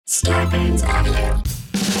Scarpins Avenue. Y'all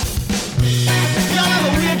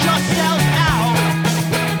ever weird yourself out?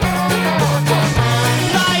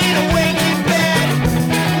 Lying awake in bed,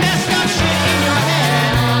 messed up shit in your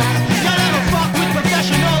head. Y'all ever fuck with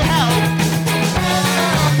professional help?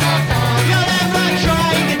 Y'all ever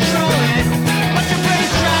try and control it, but your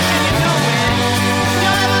brain's trash and you know it.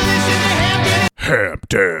 Y'all ever listen to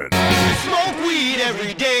Hampton? Smoke weed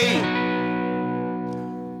every day.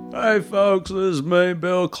 Hey folks, this is me,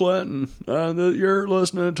 Bill Clinton, and you're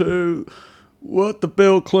listening to What the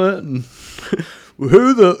Bill Clinton?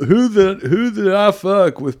 Who did I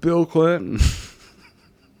fuck with Bill Clinton?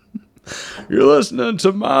 You're listening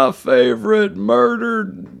to my favorite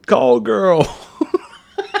murdered call girl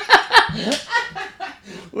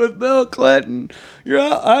with Bill Clinton.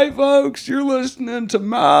 Hey folks, you're listening to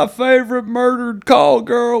my favorite murdered call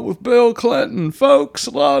girl with Bill Clinton. Folks,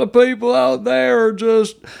 a lot of people out there are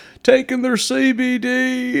just taking their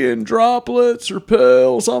CBD and droplets or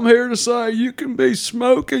pills. I'm here to say you can be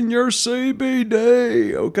smoking your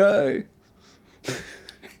CBD, okay?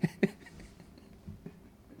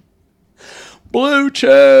 Blue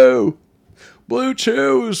Chew. Blue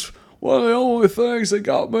Chew is one of the only things that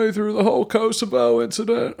got me through the whole Kosovo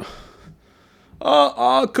incident.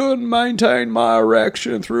 I couldn't maintain my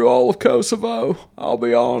erection through all of Kosovo, I'll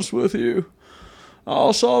be honest with you.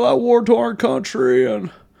 I saw that war-torn country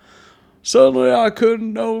and suddenly I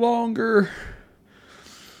couldn't no longer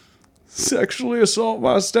sexually assault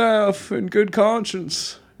my staff in good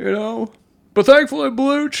conscience, you know? But thankfully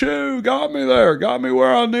Blue Chew got me there, got me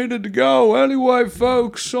where I needed to go. Anyway,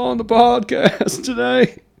 folks, on the podcast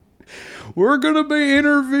today, we're going to be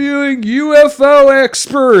interviewing UFO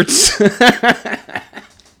experts.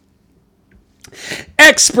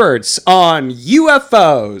 Experts on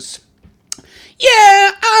UFOs.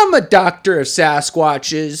 Yeah, I'm a doctor of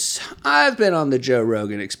Sasquatches. I've been on the Joe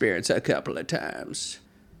Rogan Experience a couple of times.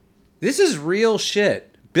 This is real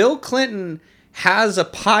shit. Bill Clinton has a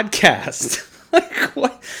podcast. Like,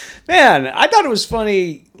 what? Man, I thought it was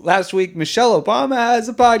funny last week. Michelle Obama has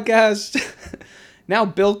a podcast. Now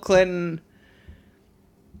Bill Clinton.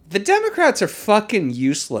 The Democrats are fucking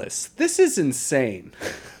useless. This is insane.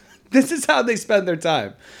 This is how they spend their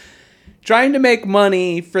time. Trying to make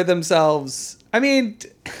money for themselves. I mean,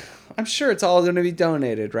 I'm sure it's all going to be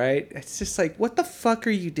donated, right? It's just like, what the fuck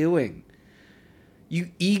are you doing?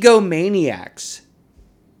 You egomaniacs.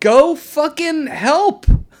 Go fucking help.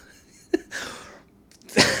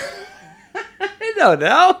 I don't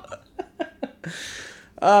know.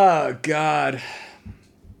 Oh, God.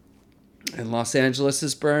 And Los Angeles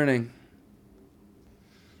is burning.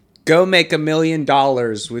 Go make $1 million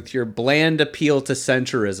with your bland appeal to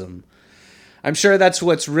centrism. I'm sure that's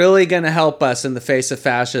what's really going to help us in the face of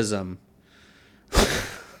fascism.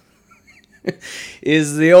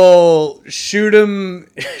 Is the old shoot him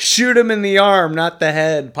in the arm, not the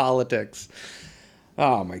head politics.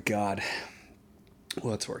 Oh my God.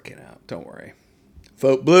 Well, it's working out. Don't worry.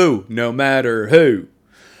 Vote blue, no matter who.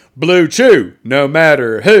 Blue Chew, no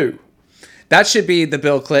matter who. That should be the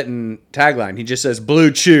Bill Clinton tagline. He just says,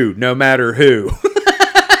 Blue Chew, no matter who.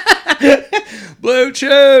 Blue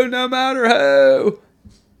Chew, no matter who.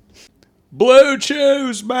 Blue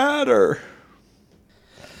Chews matter.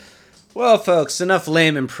 Well, folks, enough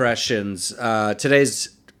lame impressions. Today's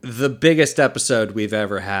the biggest episode we've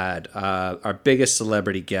ever had. Our biggest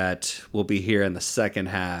celebrity get will be here in the second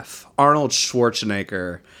half. Arnold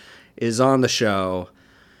Schwarzenegger is on the show.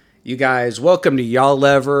 You guys, welcome to Y'all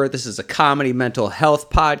Ever. This is a comedy mental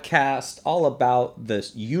health podcast all about the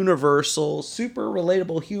universal, super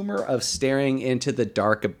relatable humor of staring into the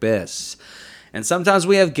dark abyss. And sometimes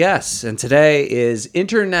we have guests, and today is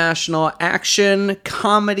international action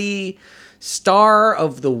comedy star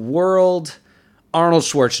of the world, Arnold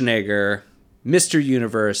Schwarzenegger. Mr.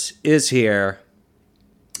 Universe is here.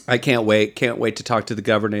 I can't wait to talk to the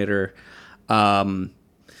governor.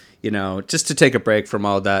 You know, just to take a break from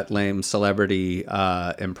all that lame celebrity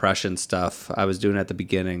impression stuff I was doing at the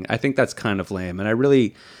beginning. I think that's kind of lame. And I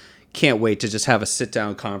really can't wait to just have a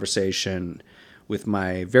sit-down conversation with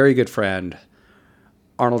my very good friend,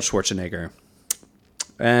 Arnold Schwarzenegger.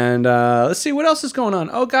 And let's see, what else is going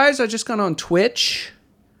on? Oh, guys, I just got on Twitch.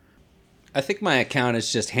 I think my account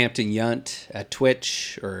is just Hampton Yunt at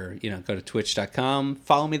Twitch, or, you know, go to twitch.com.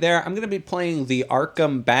 Follow me there. I'm going to be playing the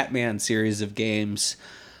Arkham Batman series of games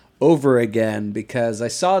over again because I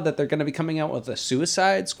saw that they're going to be coming out with a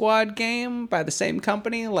Suicide Squad game by the same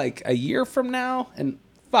company like a year from now. And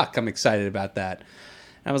fuck, I'm excited about that.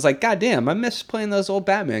 And I was like, God damn, I miss playing those old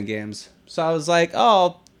Batman games. So I was like, oh,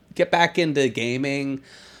 I'll get back into gaming.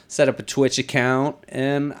 set up a Twitch account,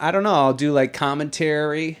 and I don't know, I'll do like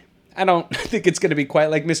commentary. I don't think it's going to be quite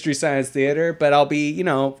like Mystery Science Theater, but I'll be,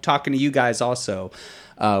 talking to you guys also,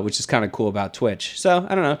 which is kind of cool about Twitch. So,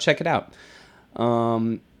 I don't know, check it out.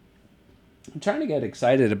 I'm trying to get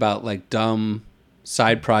excited about like dumb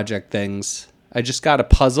side project things. I just got a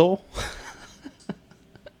puzzle.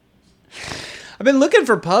 I've been looking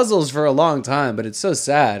for puzzles for a long time, but it's so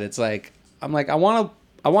sad. It's like, I'm like, I want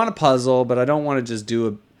a puzzle, but I don't want to just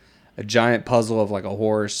do a giant puzzle of like a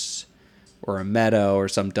horse or a meadow or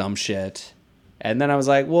some dumb shit. And then I was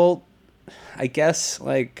like, well, I guess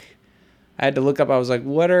like I had to look up, I was like,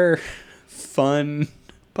 what are fun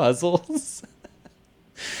puzzles?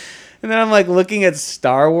 And then I'm like looking at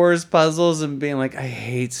Star Wars puzzles and being like, I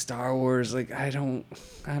hate Star Wars. Like, I don't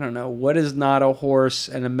know. What is not a horse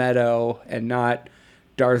and a meadow and not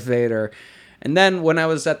Darth Vader? And then when I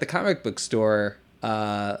was at the comic book store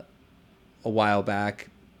a while back,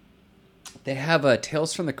 they have a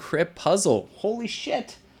Tales from the Crypt puzzle. Holy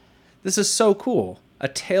shit. This is so cool. A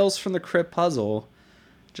Tales from the Crypt puzzle.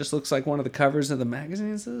 Just looks like one of the covers of the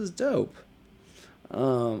magazines. This is dope.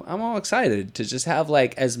 I'm all excited to just have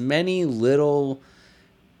like as many little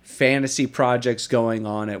fantasy projects going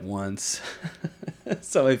on at once.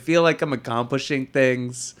 So I feel like I'm accomplishing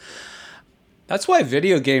things. That's why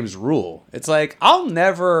video games rule. It's like, I'll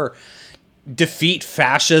never defeat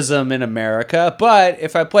fascism in America, but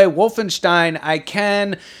if I play Wolfenstein, I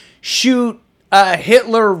can shoot a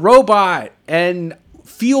Hitler robot and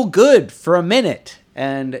feel good for a minute.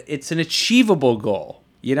 And it's an achievable goal.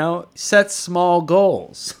 Set small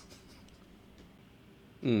goals.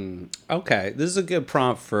 Okay, this is a good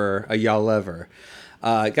prompt for a y'all ever.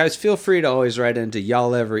 Guys, feel free to always write into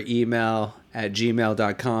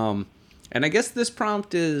y'alleveremail@gmail.com. And I guess this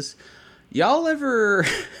prompt is, y'all ever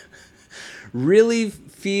really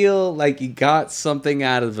feel like you got something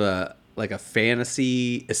out of a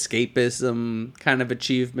fantasy escapism kind of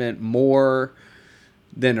achievement more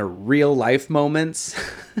than a real life moments?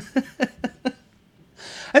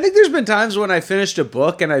 I think there's been times when I finished a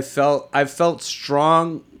book and I felt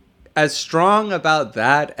strong about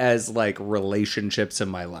that as like relationships in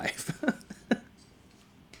my life.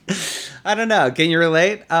 I don't know. Can you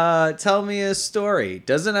relate? Tell me a story.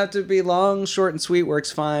 Doesn't have to be long, short and sweet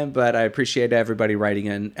works fine, but I appreciate everybody writing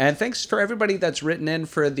in. And thanks for everybody that's written in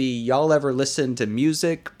for the Y'all Ever Listen to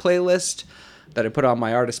Music playlist that I put on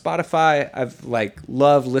my artist Spotify. I've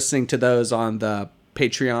loved listening to those on the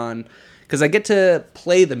Patreon, because I get to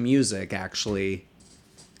play the music, actually.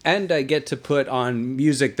 And I get to put on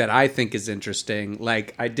music that I think is interesting.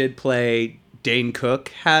 Like, I did play Dane Cook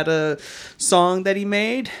had a song that he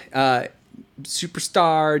made.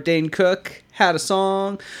 Superstar Dane Cook had a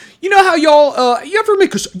song. You know how y'all ever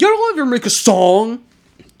make a song?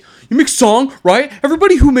 You make a song, right?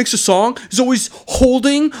 Everybody who makes a song is always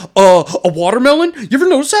holding a watermelon. You ever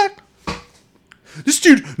notice that? This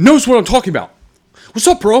dude knows what I'm talking about. What's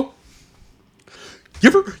up, bro? You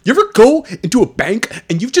ever go into a bank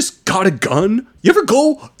and you've just got a gun? You ever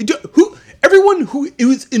go everyone who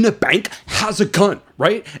is in a bank has a gun,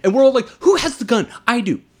 right? And we're all like, who has the gun? I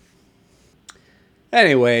do.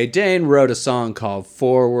 Anyway, Dane wrote a song called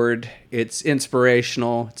Forward. It's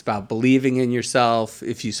inspirational. It's about believing in yourself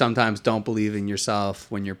if you sometimes don't believe in yourself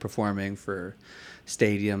when you're performing for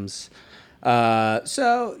stadiums.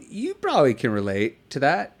 So you probably can relate to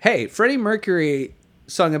that. Hey, Freddie Mercury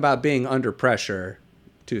sung about being under pressure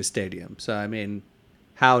to a stadium. So, I mean,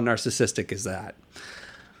 how narcissistic is that?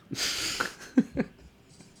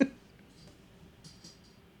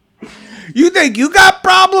 You think you got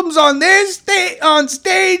problems on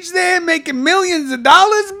stage there, making millions of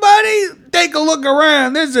dollars, buddy? Take a look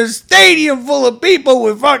around. There's a stadium full of people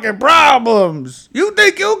with fucking problems. You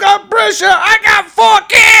think you got pressure? I got 4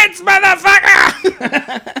 kids,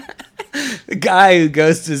 motherfucker! The guy who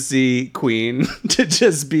goes to see Queen to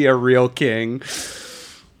just be a real king.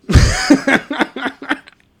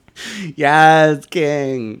 Yes,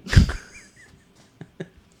 king.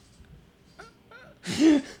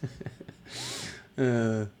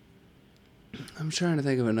 I'm trying to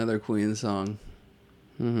think of another Queen song.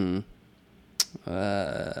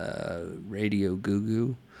 Radio Goo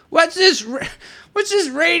Goo. What's this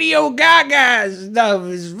Radio Gaga stuff?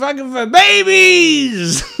 It's fucking for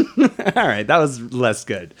babies. All right, that was less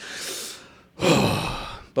good.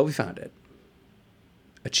 But we found it.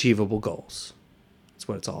 Achievable goals. That's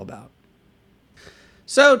what it's all about.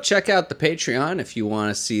 So check out the Patreon if you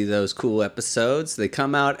want to see those cool episodes. They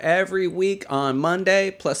come out every week on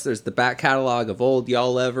Monday. Plus there's the back catalog of old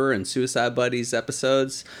Y'all Ever and Suicide Buddies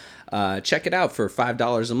episodes. Check it out for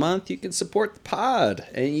 $5 a month. You can support the pod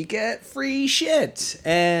and you get free shit.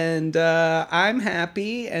 And I'm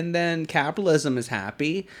happy, and then capitalism is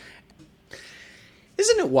happy.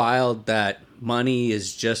 Isn't it wild that money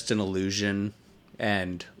is just an illusion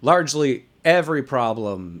and largely every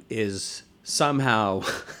problem is somehow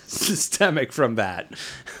systemic from that?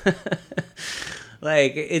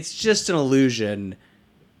 Like, it's just an illusion.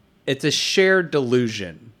 It's a shared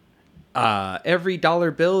delusion. Every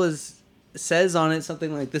dollar bill says on it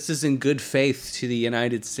something like, this is in good faith to the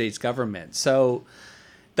United States government. So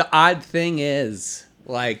the odd thing is,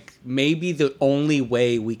 like, maybe the only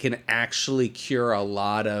way we can actually cure a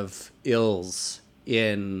lot of ills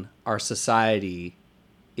in our society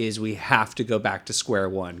is we have to go back to square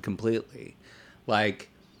one completely. Like,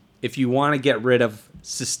 if you want to get rid of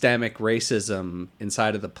systemic racism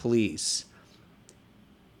inside of the police,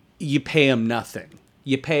 you pay them nothing.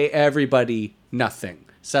 You pay everybody nothing.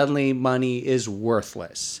 Suddenly, money is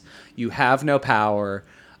worthless. You have no power.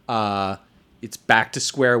 It's back to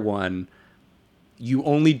square one. You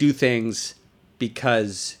only do things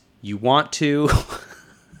because you want to.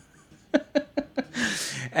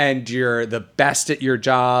 And you're the best at your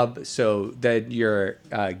job, so that you're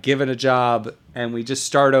given a job, and we just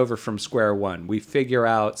start over from square one. We figure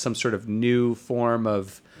out some sort of new form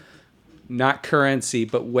of, not currency,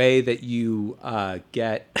 but way that you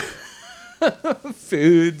get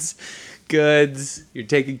foods, goods, you're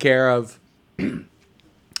taken care of.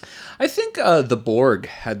 I think the Borg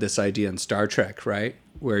had this idea in Star Trek, right?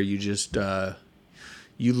 Where you just,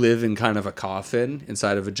 you live in kind of a coffin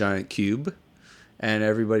inside of a giant cube, and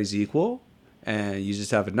everybody's equal, and you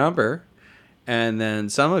just have a number. And then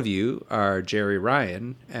some of you are Jerry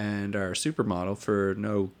Ryan and are a supermodel for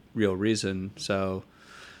no real reason. So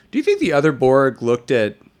do you think the other Borg looked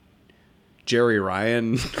at Jerry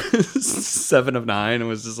Ryan, 7 of 9, and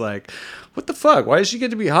was just like, what the fuck? Why does she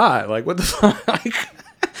get to be hot? Like, what the fuck?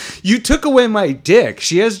 You took away my dick.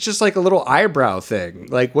 She has just like a little eyebrow thing.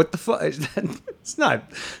 Like, what the fuck? It's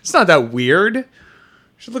not that weird.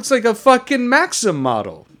 She looks like a fucking Maxim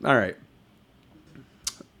model. All right.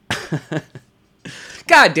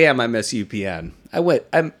 God damn, I miss UPN.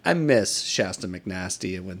 I miss Shasta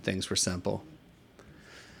McNasty and when things were simple.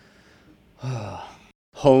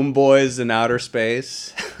 Homeboys in outer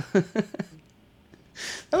space.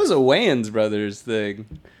 That was a Wayans Brothers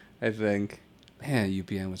thing, I think. Man,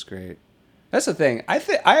 UPN was great. That's the thing. I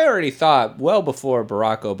already thought, well before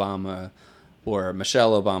Barack Obama or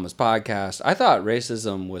Michelle Obama's podcast, I thought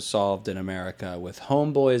racism was solved in America with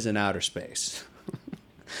Homeboys in outer space.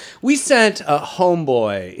 We sent a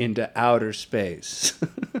homeboy into outer space.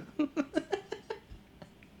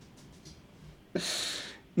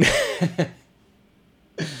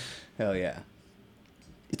 Hell yeah.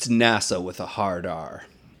 It's NASA with a hard R.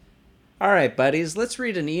 All right, buddies, let's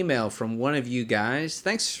read an email from one of you guys.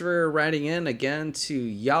 Thanks for writing in again to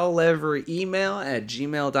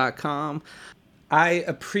y'alleveremail@gmail.com. I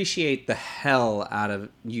appreciate the hell out of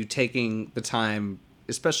you taking the time,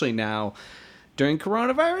 especially now during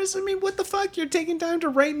coronavirus. I mean, what the fuck? You're taking time to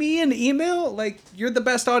write me an email? Like, you're the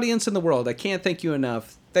best audience in the world. I can't thank you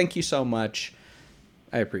enough. Thank you so much.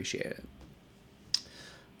 I appreciate it.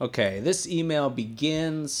 Okay, this email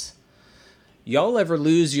begins... Y'all ever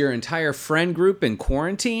lose your entire friend group in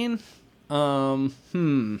quarantine?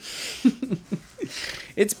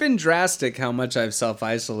 It's been drastic how much I've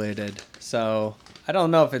self-isolated. So I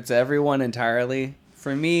don't know if it's everyone entirely.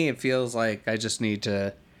 For me, it feels like I just need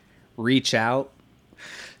to reach out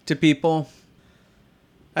to people.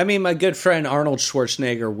 I mean, my good friend Arnold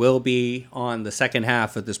Schwarzenegger will be on the second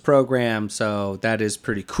half of this program. So that is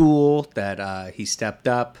pretty cool that he stepped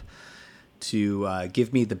up to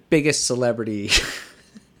give me the biggest celebrity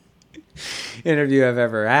interview I've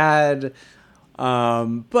ever had.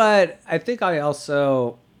 But I think I don't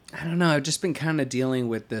know, I've just been kind of dealing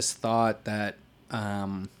with this thought that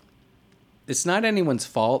it's not anyone's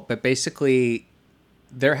fault, but basically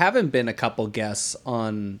there haven't been a couple guests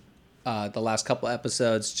on the last couple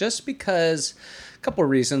episodes just because a couple of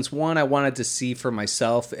reasons. One, I wanted to see for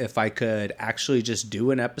myself if I could actually just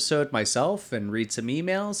do an episode myself and read some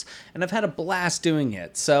emails, and I've had a blast doing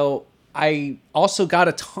it. So I also got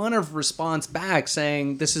a ton of response back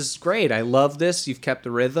saying, this is great. I love this. You've kept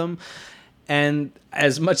the rhythm. And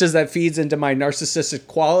as much as that feeds into my narcissistic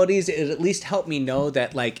qualities, it at least helped me know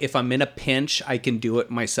that, like, if I'm in a pinch, I can do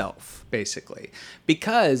it myself, basically.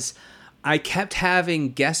 Because I kept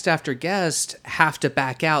having guest after guest have to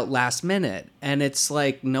back out last minute. And it's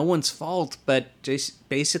like no one's fault, but just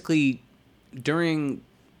basically during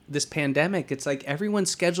this pandemic, it's like everyone's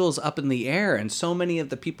schedule is up in the air, and so many of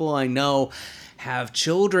the people I know have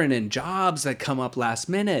children and jobs that come up last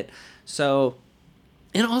minute. So,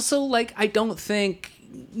 and also, like, I don't think,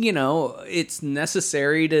 it's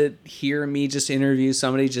necessary to hear me just interview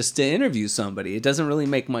somebody just to interview somebody. It doesn't really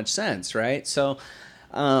make much sense, right? So,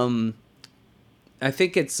 I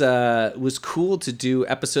think it was cool to do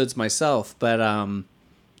episodes myself, but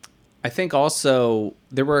I think also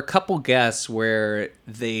there were a couple guests where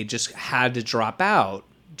they just had to drop out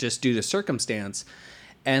just due to circumstance.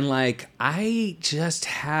 And like, I just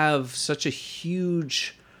have such a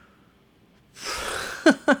huge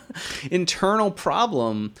internal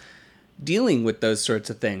problem dealing with those sorts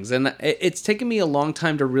of things. And it's taken me a long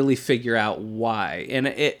time to really figure out why. And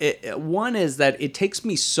one is that it takes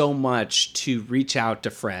me so much to reach out to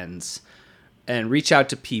friends and reach out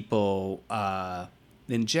to people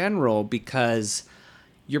in general, because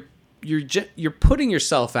you're putting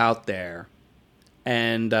yourself out there,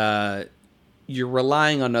 and you're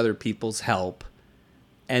relying on other people's help.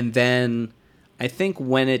 And then I think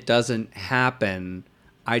when it doesn't happen,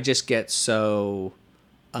 I just get so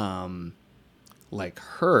like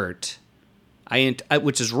hurt.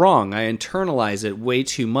 Which is wrong. I internalize it way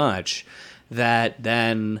too much, that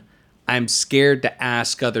then I'm scared to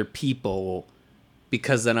ask other people,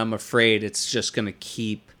 because then I'm afraid it's just going to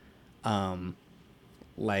keep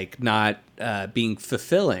like not being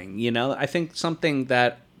fulfilling. I think something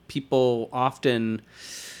that people often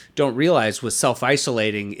don't realize with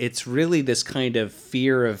self-isolating, it's really this kind of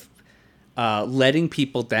fear of letting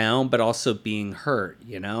people down, but also being hurt,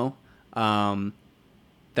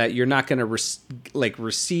 that you're not going to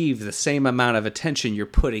receive the same amount of attention you're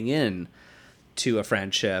putting in to a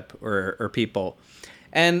friendship or people.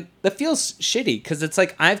 And that feels shitty, because it's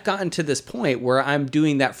like I've gotten to this point where I'm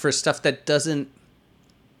doing that for stuff that doesn't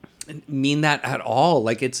mean that at all.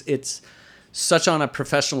 Like it's such on a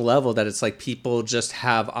professional level that it's like people just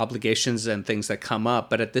have obligations and things that come up.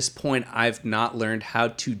 But at this point, I've not learned how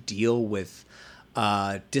to deal with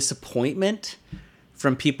disappointment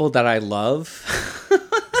from people that I love,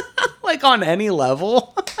 like on any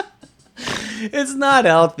level. It's not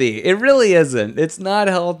healthy. It really isn't. It's not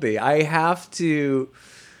healthy. I have to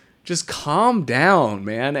just calm down,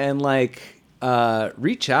 man, and like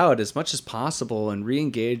reach out as much as possible and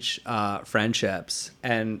re-engage friendships,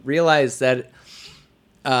 and realize that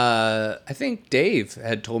I think Dave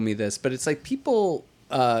had told me this, but it's like people,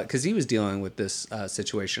 because he was dealing with this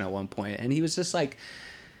situation at one point, and he was just like,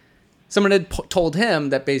 someone had told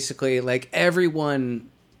him that basically like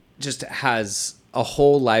everyone just has a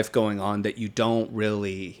whole life going on that you don't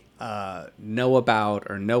really know about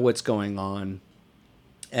or know what's going on.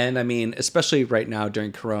 And I mean, especially right now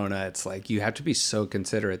during Corona, it's like you have to be so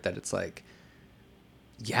considerate that it's like,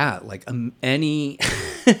 yeah, like anything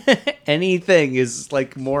is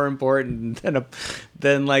like more important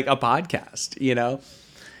than like a podcast,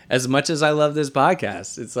 As much as I love this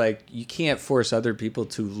podcast, it's like you can't force other people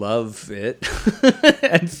to love it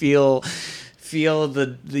and feel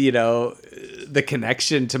the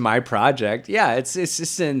connection to my project. Yeah, it's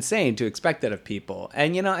just insane to expect that of people.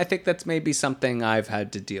 And, I think that's maybe something I've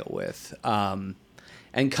had to deal with and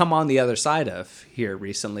come on the other side of here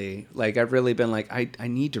recently. Like, I've really been like, I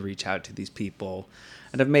need to reach out to these people.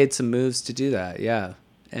 And I've made some moves to do that, yeah.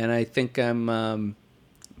 And I think I'm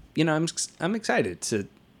excited to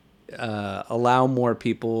allow more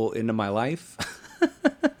people into my life.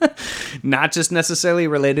 Not just necessarily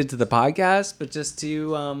related to the podcast, but just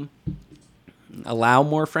to allow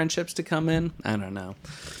more friendships to come in. I don't know.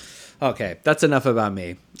 Okay, that's enough about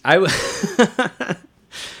me. All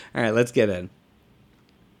right, let's get in.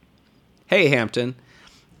 Hey, Hampton.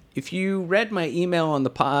 If you read my email on the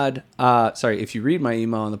pod, if you read my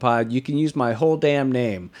email on the pod, you can use my whole damn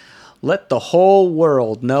name. Let the whole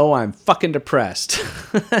world know I'm fucking depressed.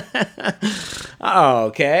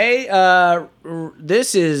 Okay.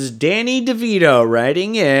 This is Danny DeVito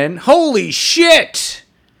writing in. Holy shit!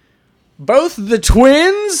 Both the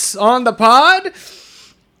twins on the pod?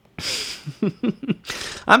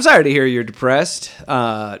 I'm sorry to hear you're depressed.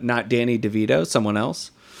 Not Danny DeVito, someone else.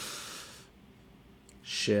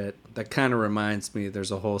 Shit. That kind of reminds me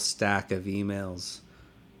there's a whole stack of emails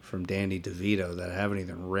from Danny DeVito that I haven't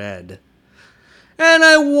even read. And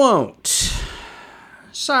I won't.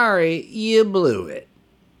 Sorry, you blew it.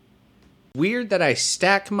 Weird that I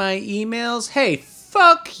stack my emails? Hey,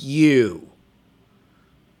 fuck you.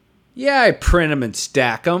 Yeah, I print them and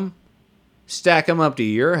stack them. Stack them up to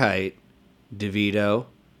your height, DeVito.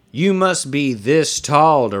 You must be this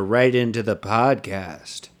tall to write into the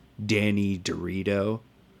podcast, Danny Dorito.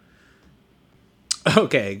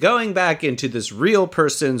 Okay, going back into this real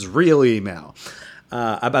person's real email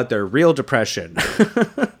about their real depression.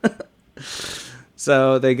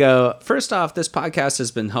 So they go, first off, this podcast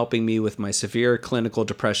has been helping me with my severe clinical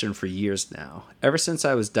depression for years now, ever since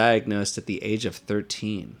I was diagnosed at the age of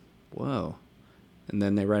 13. Whoa. And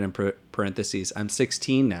then they write in parentheses, I'm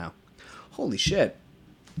 16 now. Holy shit.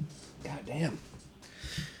 God damn.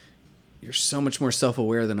 You're so much more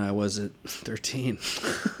self-aware than I was at 13.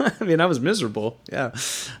 I mean, I was miserable. Yeah.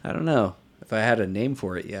 I don't know if I had a name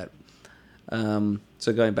for it yet.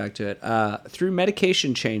 So going back to it, through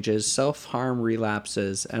medication changes, self-harm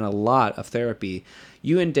relapses, and a lot of therapy,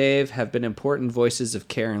 you and Dave have been important voices of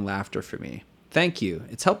care and laughter for me. Thank you.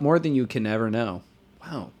 It's helped more than you can ever know.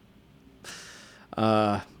 Wow.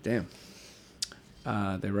 Damn.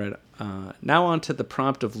 They read, now on to the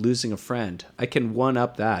prompt of losing a friend. I can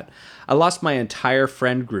one-up that. I lost my entire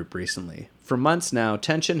friend group recently. For months now,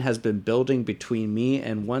 tension has been building between me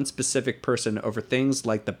and one specific person over things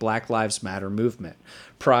like the Black Lives Matter movement,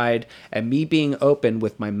 Pride, and me being open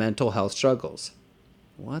with my mental health struggles.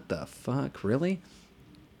 What the fuck? Really?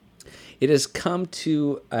 It has come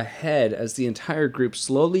to a head as the entire group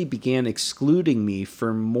slowly began excluding me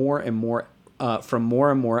from more and more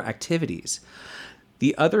activities.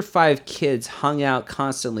 The other 5 kids hung out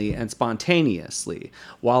constantly and spontaneously,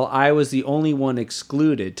 while I was the only one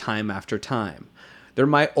excluded time after time. They're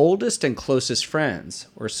my oldest and closest friends,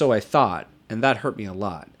 or so I thought, and that hurt me a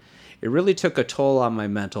lot. It really took a toll on my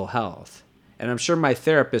mental health. And I'm sure my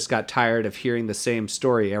therapist got tired of hearing the same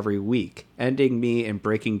story every week, ending me in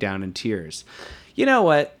breaking down in tears. You know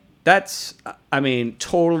what? That's, I mean,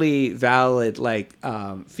 totally valid,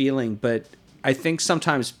 feeling, but I think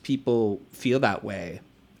sometimes people feel that way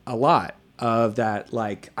a lot of that.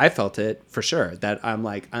 Like, I felt it for sure, that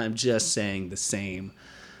I'm just saying the same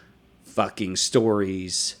fucking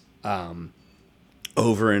stories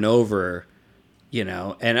over and over, you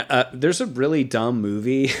know. And there's a really dumb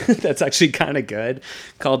movie that's actually kind of good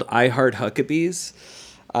called I Heart Huckabees.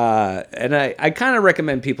 And I kind of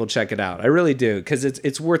recommend people check it out. I really do, because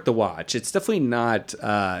it's worth the watch. It's definitely not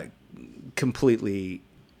completely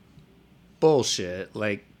bullshit,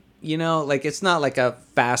 it's not like a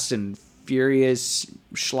Fast and Furious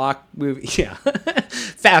schlock movie. Yeah.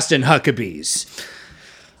 Fast and Huckabees.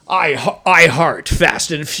 I heart Fast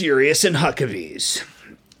and Furious and Huckabees.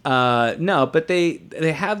 No, but they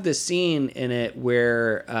have this scene in it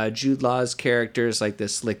where Jude Law's character is like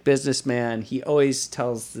this slick businessman. He always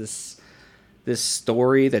tells this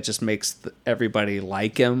story that just makes everybody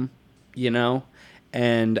like him, you know.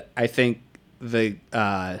 And I think the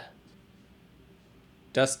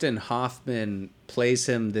Dustin Hoffman plays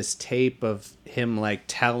him this tape of him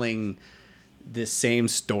telling this same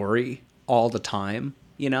story all the time,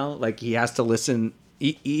 you know, he has to listen.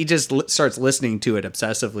 He just starts listening to it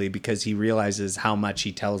obsessively because he realizes how much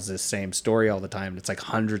he tells this same story all the time. It's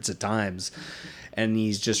hundreds of times. And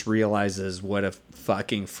he just realizes what a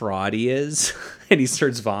fucking fraud he is. And he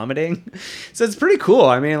starts vomiting. So it's pretty cool.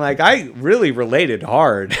 I mean, I really related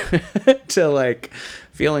hard to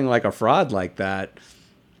feeling like a fraud like that.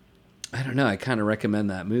 I don't know. I kind of recommend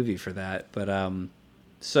that movie for that. But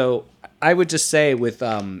so I would just say with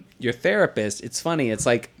your therapist, it's funny. It's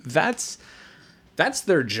that's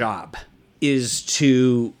their job, is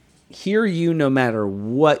to hear you no matter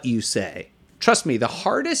what you say. Trust me, the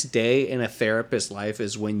hardest day in a therapist's life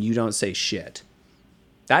is when you don't say shit.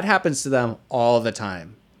 That happens to them all the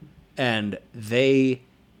time. And they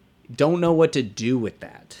don't know what to do with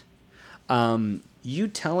that. You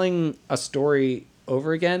telling a story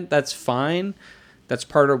over again, that's fine. That's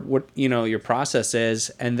part of what, your process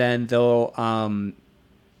is. And then they'll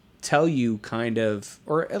tell you kind of,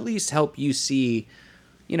 or at least help you see,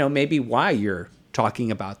 maybe why you're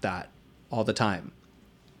talking about that all the time.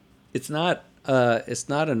 It's not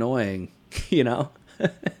annoying, you know.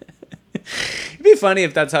 It'd be funny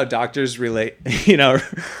if that's how doctors reacted.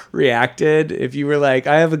 If you were like,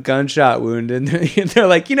 I have a gunshot wound, and they're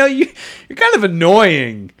like, you're kind of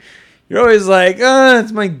annoying. You're always like,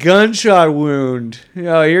 it's my gunshot wound.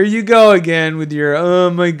 Here you go again with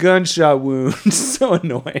your, my gunshot wound. So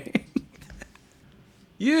annoying.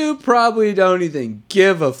 You probably don't even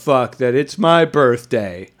give a fuck that it's my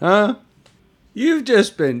birthday, huh? You've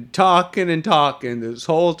just been talking and talking this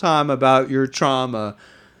whole time about your trauma.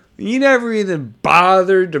 You never even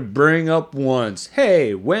bothered to bring up once,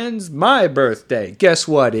 hey, when's my birthday? Guess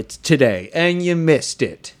what? It's today, and you missed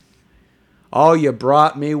it. All you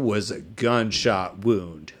brought me was a gunshot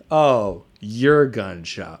wound. Oh, your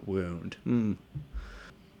gunshot wound.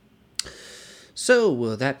 So,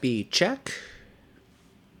 will that be check?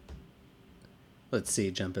 Let's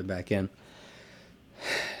see, jumping back in.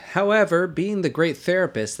 However, being the great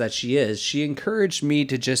therapist that she is, she encouraged me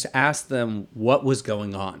to just ask them what was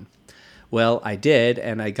going on. Well, I did,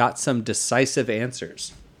 and I got some decisive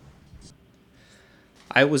answers.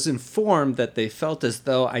 I was informed that they felt as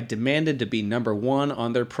though I demanded to be number one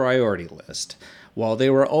on their priority list, while they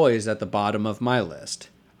were always at the bottom of my list.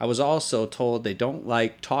 I was also told they don't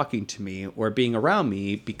like talking to me or being around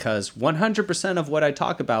me because 100% of what I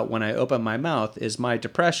talk about when I open my mouth is my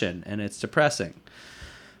depression, and it's depressing.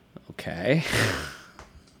 Okay.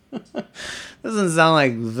 Doesn't sound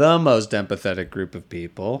like the most empathetic group of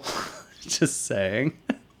people. Just saying.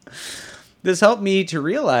 This helped me to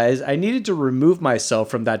realize I needed to remove myself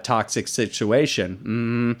from that toxic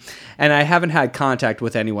situation. And I haven't had contact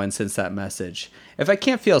with anyone since that message. If I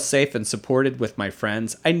can't feel safe and supported with my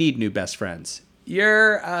friends, I need new best friends.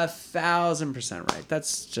 You're 1,000% right.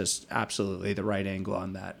 That's just absolutely the right angle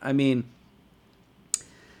on that. I mean,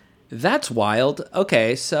 that's wild.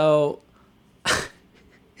 Okay, so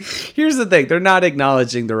here's the thing. They're not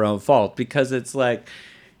acknowledging their own fault because it's like,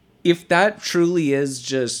 if that truly is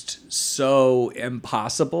just so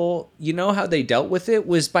impossible, you know how they dealt with it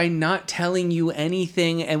was by not telling you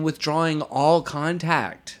anything and withdrawing all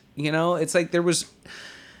contact. You know, it's like there was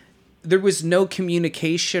no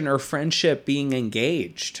communication or friendship being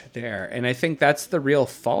engaged there. And I think that's the real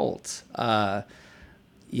fault.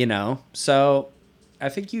 You know, so I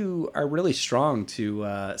think you are really strong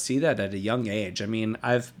to see that at a young age. I mean,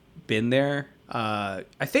 I've been there. I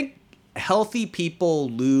think healthy people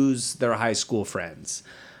lose their high school friends.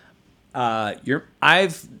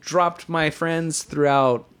 I've dropped my friends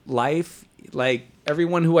throughout life, like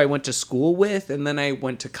everyone who I went to school with, and then I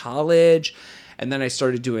went to college, and then I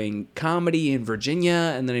started doing comedy in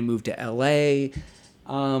Virginia, and then I moved to LA.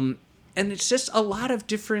 And it's just a lot of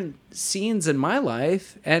different scenes in my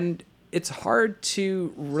life, and it's hard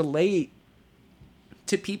to relate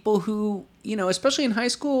to people who, you know, especially in high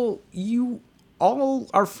school, you all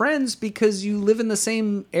are friends because you live in the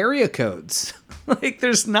same area codes. Like,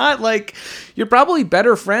 there's not like, you're probably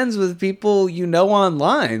better friends with people you know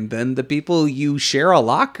online than the people you share a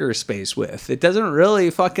locker space with. It doesn't really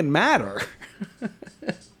fucking matter.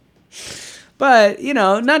 But, you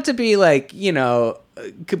know, not to be like, you know,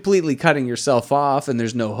 completely cutting yourself off and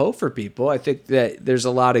there's no hope for people. I think that there's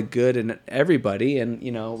a lot of good in everybody, and,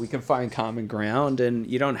 you know, we can find common ground, and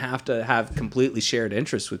you don't have to have completely shared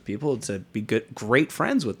interests with people to be great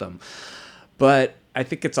friends with them. But I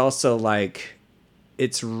think it's also like,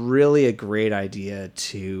 it's really a great idea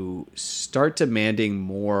to start demanding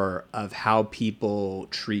more of how people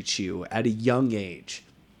treat you at a young age.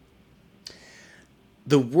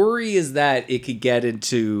 The worry is that it could get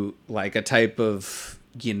into like a type of,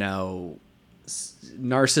 you know,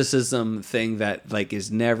 narcissism thing that like is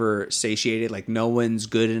never satiated. Like, no one's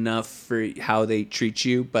good enough for how they treat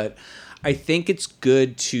you. But I think it's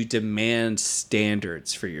good to demand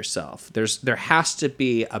standards for yourself. There has to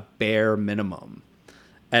be a bare minimum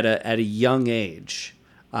at a young age.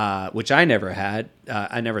 Which I never had,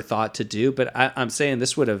 I never thought to do, but I'm saying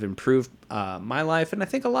this would have improved my life, and I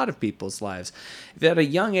think a lot of people's lives. If at a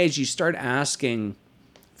young age you start asking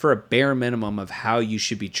for a bare minimum of how you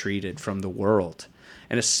should be treated from the world,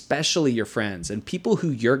 and especially your friends and people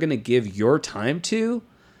who you're going to give your time to,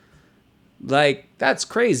 like, that's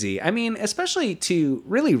crazy. I mean, especially to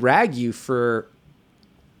really rag you for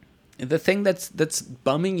the thing that's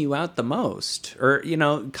bumming you out the most, or, you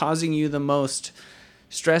know, causing you the most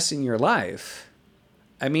stress in your life.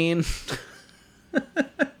 I mean,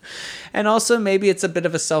 and also maybe it's a bit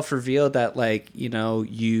of a self-reveal that, like, you know,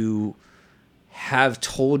 you have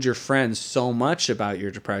told your friends so much about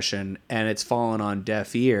your depression and it's fallen on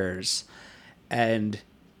deaf ears, and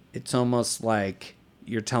it's almost like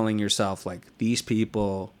you're telling yourself, like, these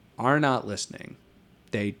people are not listening.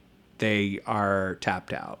 They are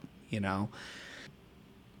tapped out, you know?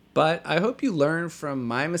 But I hope you learn from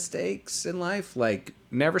my mistakes in life. Like,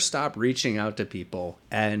 never stop reaching out to people.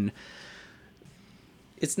 And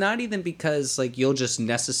it's not even because, like, you'll just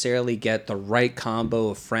necessarily get the right combo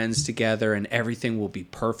of friends together and everything will be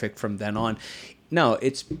perfect from then on. No,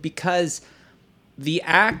 it's because the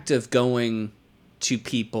act of going to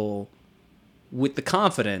people with the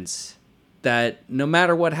confidence that no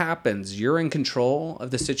matter what happens, you're in control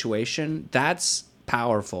of the situation, that's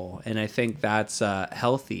powerful. And I think that's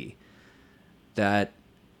healthy, that,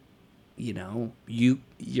 you know,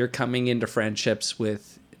 you're coming into friendships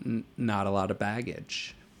with not a lot of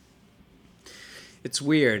baggage. It's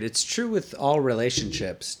weird. It's true with all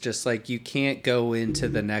relationships. Just like, you can't go into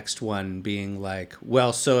the next one being like,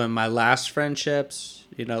 well, so in my last friendships,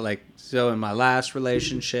 you know, like, so in my last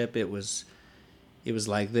relationship, it was it was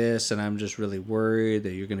like this, and I'm just really worried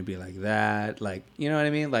that you're going to be like that. Like, you know what I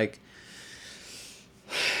mean? Like,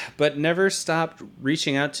 but never stopped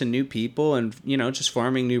reaching out to new people and, you know, just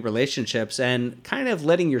forming new relationships and kind of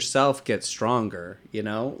letting yourself get stronger, you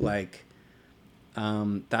know, like,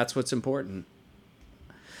 that's what's important.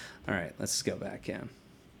 All right, let's go back in.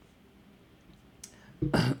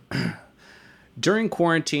 During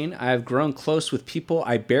quarantine, I have grown close with people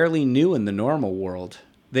I barely knew in the normal world.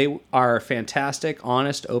 They are fantastic,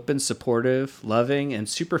 honest, open, supportive, loving, and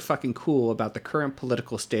super fucking cool about the current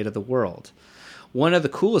political state of the world. One of the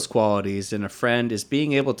coolest qualities in a friend is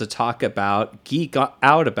being able to talk about, geek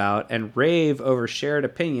out about, and rave over shared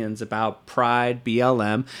opinions about pride,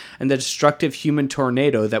 BLM, and the destructive human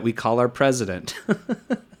tornado that we call our president.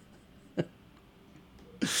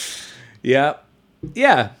 Yeah.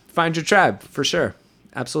 Yeah. Find your tribe, for sure.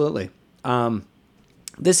 Absolutely.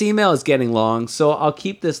 This email is getting long, so I'll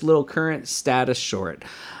keep this little current status short.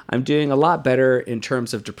 I'm doing a lot better in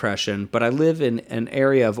terms of depression, but I live in an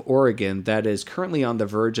area of Oregon that is currently on the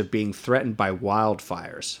verge of being threatened by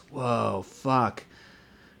wildfires. Whoa, fuck.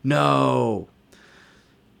 No.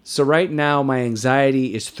 So right now, my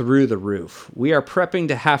anxiety is through the roof. We are prepping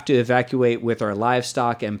to have to evacuate with our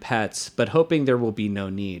livestock and pets, but hoping there will be no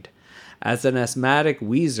need. As an asthmatic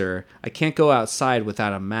wheezer, I can't go outside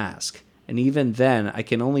without a mask, and even then, I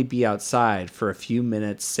can only be outside for a few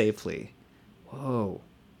minutes safely. Whoa.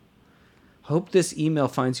 Hope this email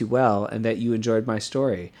finds you well and that you enjoyed my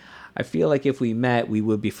story. I feel like if we met, we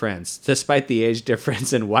would be friends, despite the age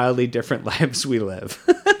difference and wildly different lives we live.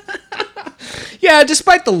 Yeah,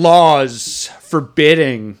 despite the laws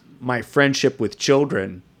forbidding my friendship with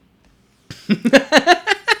children.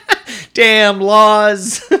 Damn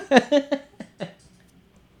laws.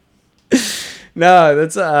 No,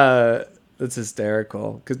 that's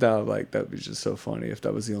hysterical. Because now I'm like, that would be just so funny if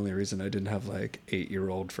that was the only reason I didn't have like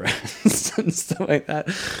 8-year-old friends and stuff like that.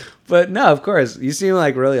 But no, of course, you seem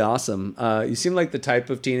like really awesome. You seem like the type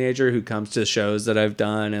of teenager who comes to shows that I've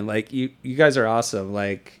done, and like you guys are awesome.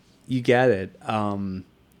 Like, you get it. And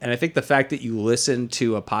I think the fact that you listen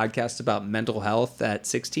to a podcast about mental health at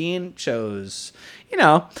 16 shows, you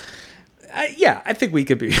know, yeah, I think we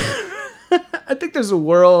could be. I think there's a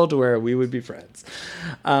world where we would be friends.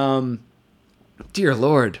 Dear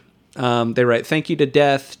Lord. They write, thank you to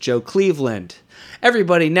death, Joe Cleveland.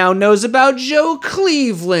 Everybody now knows about Joe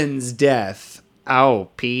Cleveland's death. Oh,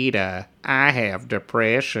 Peter, I have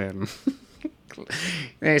depression.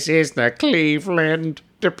 This is the Cleveland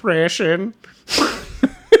depression.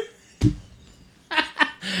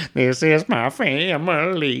 This is my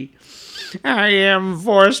family. I am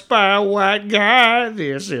voiced by a white guy.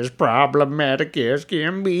 This is problematic as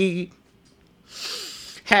can be.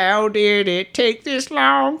 How did it take this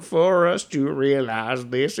long for us to realize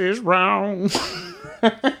this is wrong?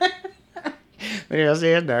 This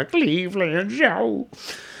is the Cleveland Show.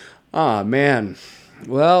 Oh, man.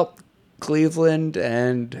 Well, Cleveland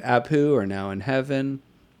and Apu are now in heaven.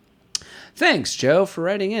 Thanks, Joe, for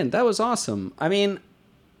writing in. That was awesome. I mean,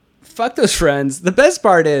 fuck those friends. The best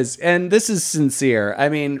part is, and this is sincere, I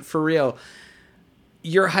mean, for real,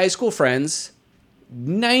 your high school friends,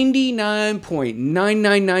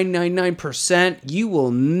 99.99999%, you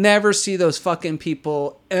will never see those fucking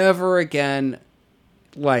people ever again.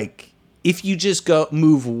 Like, if you just go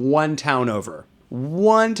move one town over,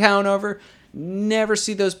 never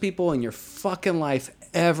see those people in your fucking life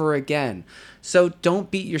ever again. So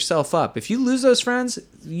don't beat yourself up. If you lose those friends,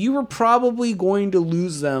 you are probably going to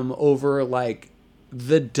lose them over like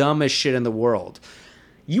the dumbest shit in the world.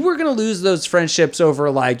 You were going to lose those friendships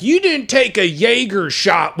over like, you didn't take a Jaeger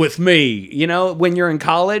shot with me. You know, when you're in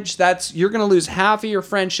college, you're going to lose half of your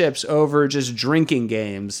friendships over just drinking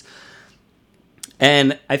games.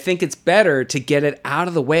 And I think it's better to get it out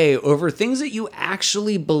of the way over things that you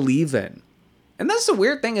actually believe in. And that's the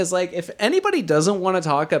weird thing is like, if anybody doesn't want to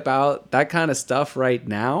talk about that kind of stuff right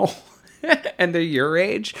now and they're your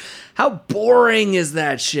age, how boring is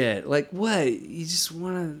that shit? Like, what? You just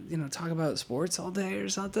want to, talk about sports all day or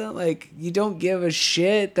something? Like, you don't give a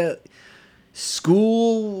shit that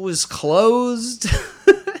school was closed?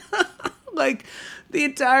 Like, the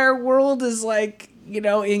entire world is like,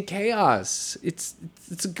 in chaos. It's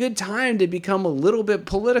a good time to become a little bit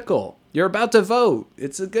political. You're about to vote.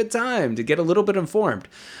 It's a good time to get a little bit informed.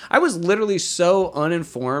 I was literally so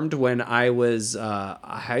uninformed when I was a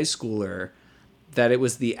high schooler that it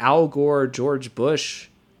was the Al Gore George Bush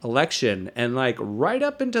election, and like right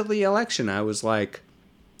up until the election, I was like,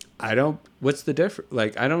 what's the difference?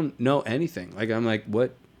 Like, I don't know anything. Like, I'm like,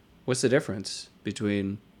 what's the difference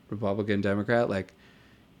between Republican, Democrat? Like,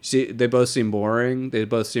 See, they both seem boring. They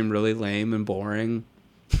both seem really lame and boring.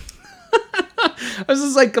 I was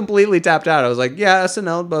just like completely tapped out. I was like, yeah,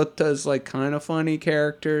 SNL both does like kind of funny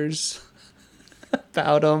characters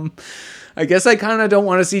about them. I guess I kind of don't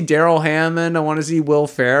want to see Daryl Hammond. I want to see Will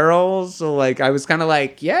Ferrell. So like, I was kind of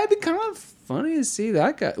like, yeah, it'd be kind of funny to see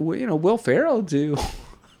that guy, Will Ferrell do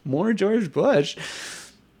more George Bush.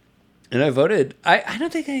 And I voted. I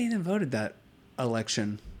don't think I even voted that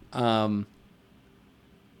election. No,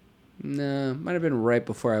 might have been right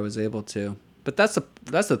before I was able to. But that's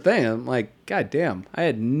the thing. I'm like, God damn, I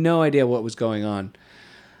had no idea what was going on.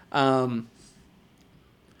 Well,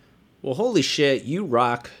 holy shit, you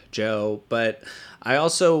rock, Joe. But I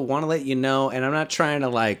also want to let you know, and I'm not trying to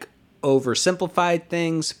like oversimplify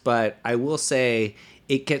things, but I will say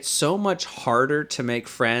it gets so much harder to make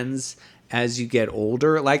friends as you get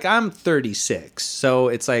older. Like, I'm 36, so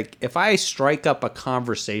it's like if I strike up a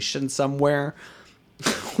conversation somewhere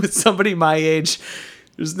with somebody my age,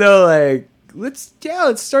 there's no like, let's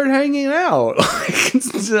start hanging out. Like,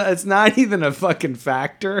 it's not even a fucking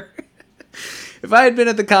factor. If I had been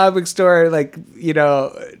at the comic book store, like,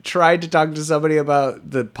 tried to talk to somebody about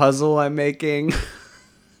the puzzle I'm making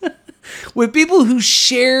with people who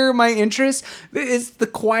share my interests, it's the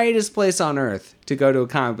quietest place on earth to go to a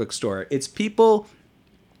comic book store. It's people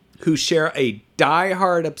who share a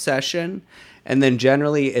diehard obsession, and then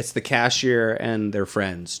generally it's the cashier and their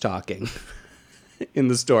friends talking in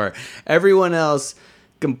the store. Everyone else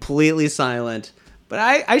completely silent. But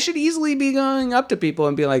I should easily be going up to people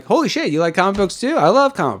and be like, holy shit, you like comic books too? I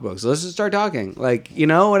love comic books. Let's just start talking. Like, you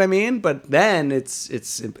know what I mean? But then it's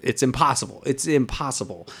impossible. It's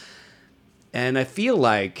impossible. And I feel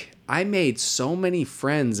like I made so many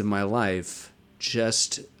friends in my life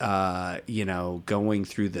just, going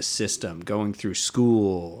through the system, going through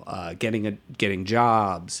school, getting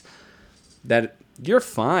jobs, that you're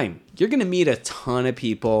fine. You're going to meet a ton of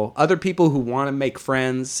people, other people who want to make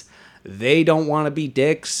friends. They don't want to be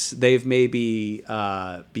dicks. They've maybe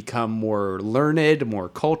become more learned, more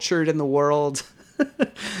cultured in the world.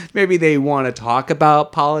 Maybe they want to talk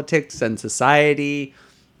about politics and society.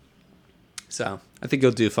 So I think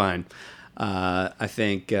you'll do fine. I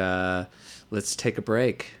think let's take a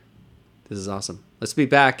break. This is awesome. Let's be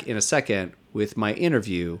back in a second with my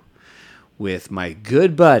interview with my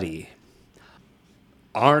good buddy,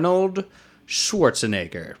 Arnold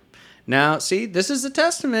Schwarzenegger. Now, see, this is a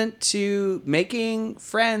testament to making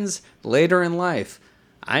friends later in life.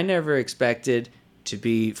 I never expected to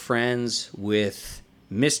be friends with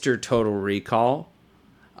Mr. Total Recall.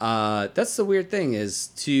 That's the weird thing, is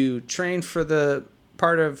to train for the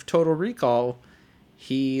part of Total Recall,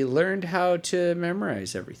 he learned how to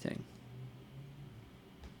memorize everything.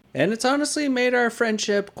 And it's honestly made our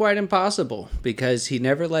friendship quite impossible, because he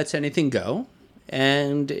never lets anything go.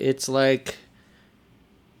 And it's like,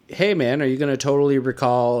 hey man, are you going to totally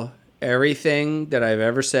recall everything that I've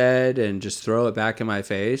ever said and just throw it back in my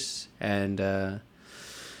face? And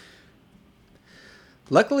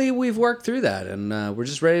luckily we've worked through that, and we're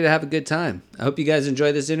just ready to have a good time. I hope you guys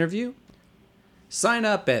enjoy this interview. Sign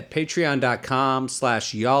up at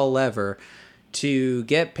patreon.com/y'alllever to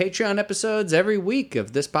get Patreon episodes every week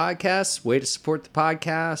of this podcast. Way to support the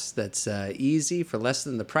podcast. That's easy. For less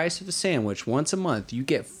than the price of a sandwich once a month, you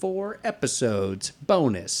get 4 episodes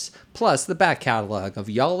bonus, plus the back catalog of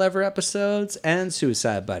Y'all Ever episodes and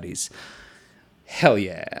Suicide Buddies. Hell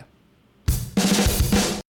yeah.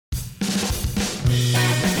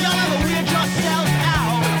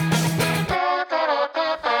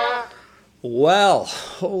 Well,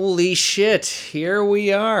 holy shit, here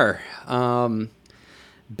we are.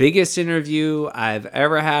 Biggest interview I've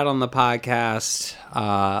ever had on the podcast.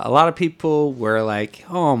 A lot of people were like,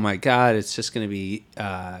 oh my God, it's just going to be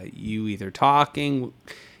you either talking,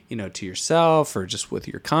 to yourself or just with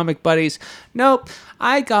your comic buddies. Nope,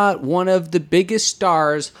 I got one of the biggest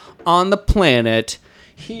stars on the planet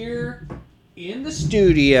here in the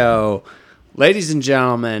studio. Ladies and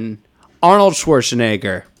gentlemen, Arnold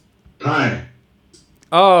Schwarzenegger. Hi.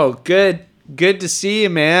 Oh, good to see you,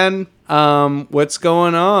 man. What's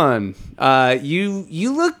going on?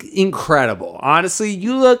 You look incredible. Honestly,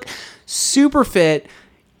 you look super fit.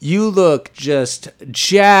 You look just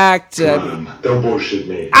jacked. Come on, don't bullshit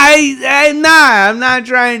me. I'm not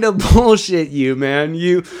trying to bullshit you, man.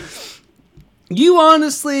 You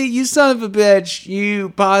honestly, you son of a bitch,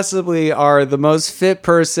 you possibly are the most fit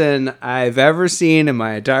person I've ever seen in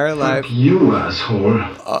my entire life. Fuck you, asshole.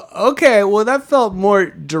 Okay, well, that felt more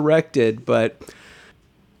directed, but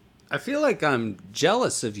I feel like I'm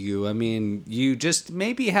jealous of you. I mean, you just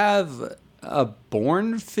maybe have a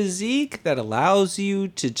born physique that allows you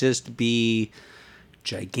to just be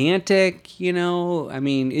gigantic, you know? I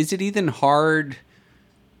mean, is it even hard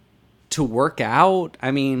to work out?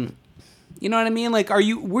 I mean, you know what I mean? Like,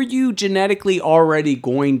 were you genetically already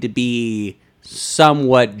going to be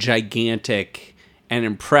somewhat gigantic and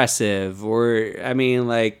impressive? Or, I mean,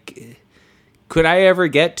 like, could I ever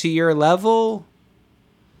get to your level?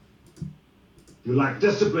 You lack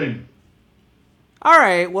discipline. All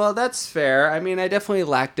right, well, that's fair. I mean, I definitely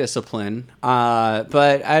lack discipline, but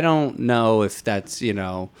I don't know if that's, you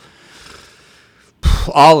know,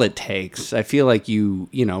 all it takes. I feel like you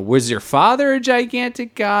know, was your father a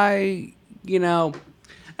gigantic guy? You know,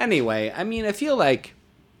 anyway, I mean, I feel like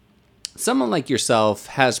someone like yourself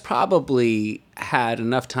has probably had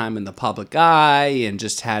enough time in the public eye and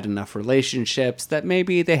just had enough relationships that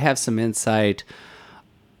maybe they have some insight.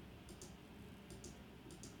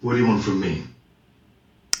 What do you want from me?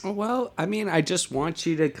 Well, I mean, I just want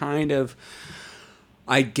you to kind of,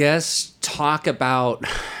 I guess, talk about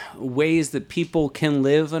ways that people can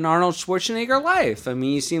live an Arnold Schwarzenegger life. I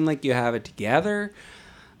mean, you seem like you have it together.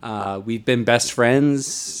 We've been best friends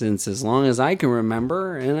since as long as I can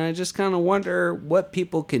remember, and I just kind of wonder what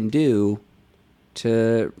people can do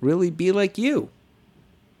to really be like you.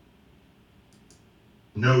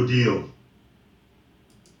 No deal.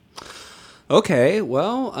 Okay,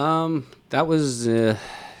 well, that was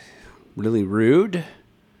really rude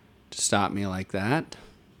to stop me like that.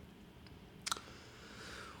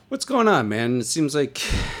 What's going on, man? It seems like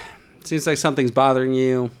something's bothering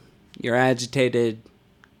you. You're agitated.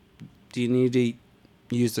 Do you need to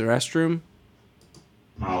use the restroom?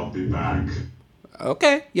 I'll be back.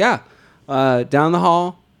 Okay, yeah. Down the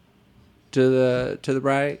hall to the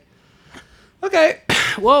right. Okay.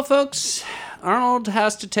 Well, folks, Arnold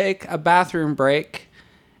has to take a bathroom break,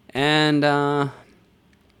 and that's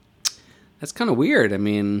kind of weird. I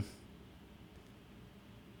mean,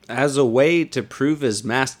 as a way to prove his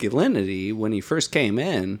masculinity, when he first came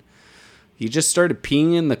in, he just started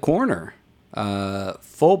peeing in the corner.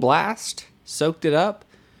 Full blast, soaked it up,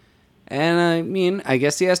 and I mean, I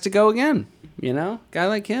guess he has to go again. You know, guy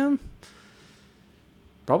like him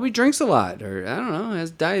probably drinks a lot, or I don't know,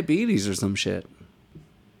 has diabetes or some shit.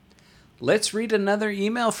 Let's read another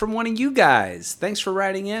email from one of you guys. Thanks for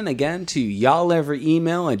writing in again to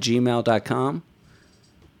y'alleveremail@gmail.com.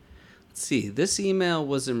 Let's see, this email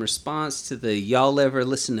was in response to the Y'all Ever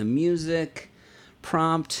Listen to Music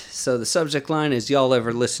prompt. So the subject line is Y'all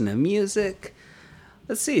Ever Listen to Music?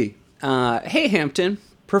 Let's see. Hey, Hampton.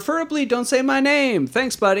 Preferably don't say my name.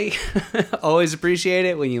 Thanks, buddy. Always appreciate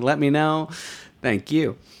it when you let me know. Thank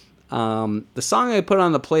you. The song I put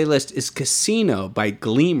on the playlist is Casino by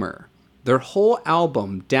Gleamer. Their whole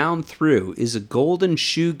album, Down Through, is a golden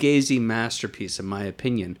shoegazy masterpiece, in my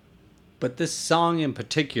opinion. But this song in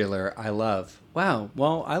particular, I love. Wow,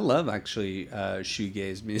 well, I love, actually,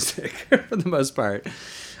 shoegaze music, for the most part.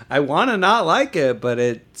 I want to not like it, but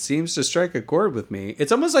it seems to strike a chord with me.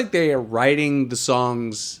 It's almost like they are writing the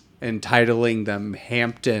songs and titling them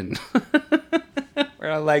Hampton.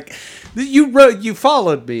 Where I'm like, you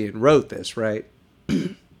followed me and wrote this, right?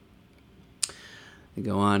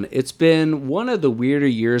 Go on. It's been one of the weirder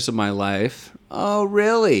years of my life. Oh,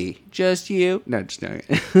 really? Just you? No, just no.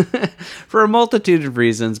 For a multitude of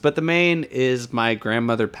reasons, but the main is my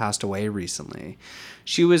grandmother passed away recently.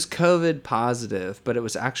 She was COVID positive, but it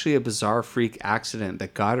was actually a bizarre freak accident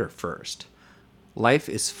that got her first. Life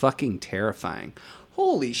is fucking terrifying.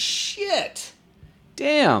 Holy shit!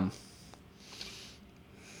 Damn.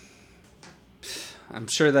 I'm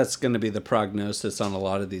sure that's going to be the prognosis on a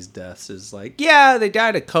lot of these deaths is like, yeah, they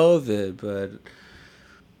died of COVID,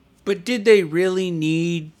 but did they really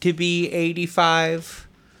need to be 85?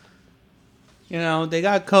 You know, they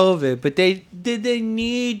got COVID, but did they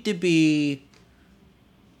need to be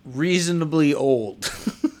reasonably old?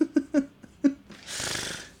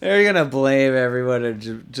 They're going to blame everyone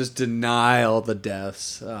and just deny all the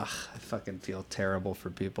deaths. Ugh, I fucking feel terrible for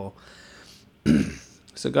people.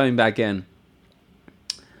 So going back in.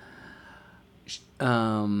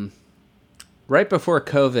 Right before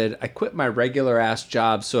COVID, I quit my regular ass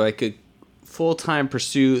job so I could full-time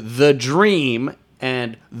pursue the dream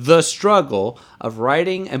and the struggle of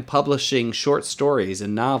writing and publishing short stories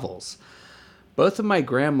and novels. Both of my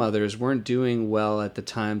grandmothers weren't doing well at the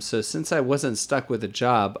time, so since I wasn't stuck with a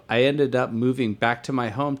job, I ended up moving back to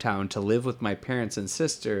my hometown to live with my parents and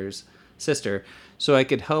sister so I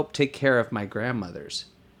could help take care of my grandmothers.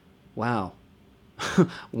 Wow.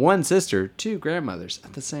 One sister, two grandmothers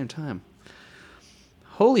at the same time.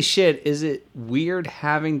 Holy shit, is it weird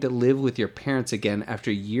having to live with your parents again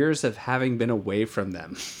after years of having been away from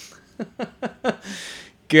them?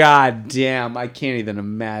 God damn, I can't even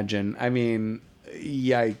imagine. I mean,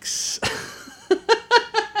 Yikes.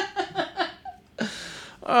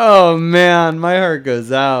 Oh, man, my heart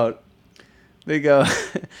goes out. They go,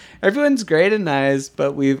 everyone's great and nice,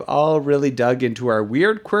 but we've all really dug into our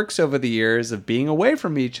weird quirks over the years of being away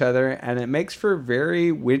from each other, and it makes for a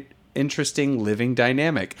very interesting living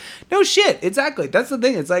dynamic. No shit, exactly. That's the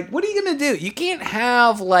thing. It's like, what are you going to do? You can't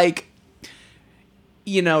have, like,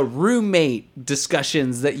 you know, roommate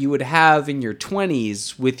discussions that you would have in your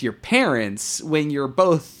 20s with your parents when you're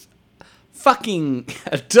both fucking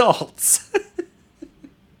adults.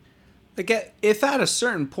 Like, if at a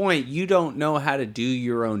certain point you don't know how to do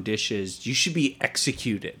your own dishes, you should be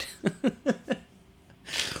executed.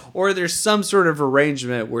 Or there's some sort of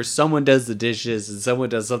arrangement where someone does the dishes and someone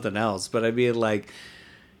does something else. But I mean, like,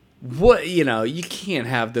 what, you know, you can't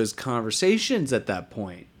have those conversations at that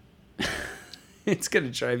point. It's going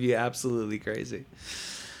to drive you absolutely crazy.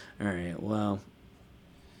 All right, well,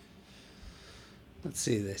 let's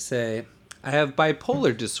see. They say, I have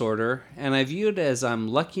bipolar disorder, and I view it as I'm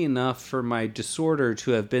lucky enough for my disorder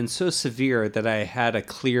to have been so severe that I had a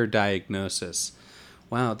clear diagnosis.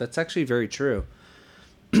 Wow, that's actually very true.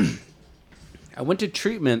 I went to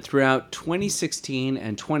treatment throughout 2016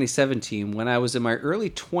 and 2017 when I was in my early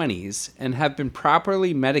 20s and have been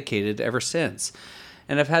properly medicated ever since.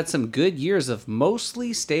 And I've had some good years of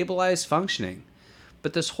mostly stabilized functioning.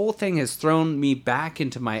 But this whole thing has thrown me back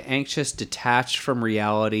into my anxious, detached from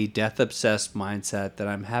reality, death-obsessed mindset that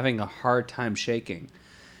I'm having a hard time shaking.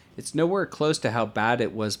 It's nowhere close to how bad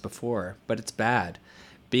it was before, but it's bad.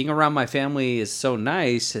 Being around my family is so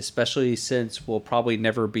nice, especially since we'll probably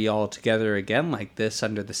never be all together again like this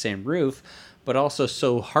under the same roof, but also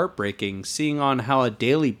so heartbreaking, seeing on how a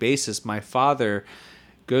daily basis my father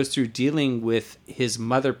goes through dealing with his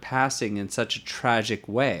mother passing in such a tragic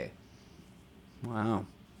way. Wow.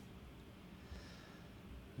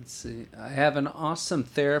 Let's see. I have an awesome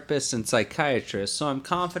therapist and psychiatrist, so I'm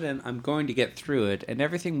confident I'm going to get through it and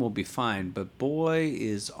everything will be fine, but boy,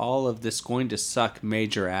 is all of this going to suck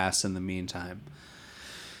major ass in the meantime.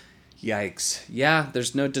 Yikes. Yeah,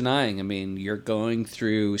 there's no denying. I mean, you're going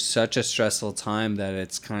through such a stressful time that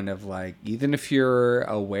it's kind of like, even if you're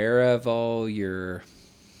aware of all your,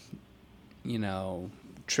 you know,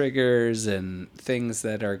 triggers and things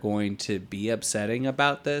that are going to be upsetting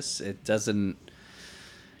about this, it doesn't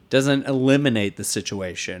eliminate the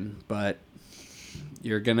situation, but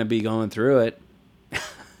you're gonna be going through it.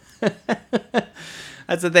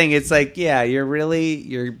 That's the thing. It's like, yeah,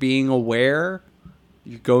 you're being aware,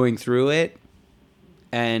 you're going through it,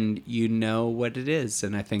 and you know what it is,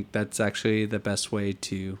 and I think that's actually the best way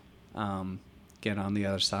to get on the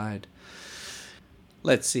other side.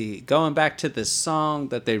 Let's see. Going back to this song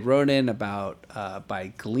that they wrote in about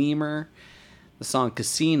by Gleamer, the song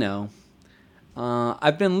Casino.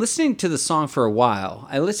 I've been listening to the song for a while.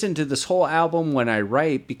 I listen to this whole album when I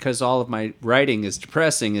write because all of my writing is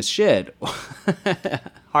depressing as shit.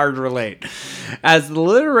 Hard to relate. As the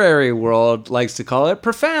literary world likes to call it,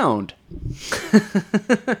 profound.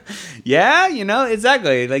 Yeah, you know,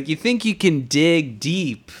 exactly. Like, you think you can dig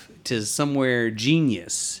deep to somewhere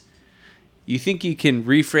genius. You think you can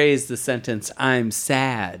rephrase the sentence, I'm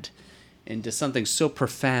sad, into something so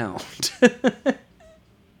profound.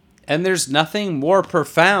 And there's nothing more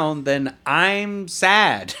profound than I'm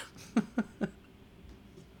sad. Let's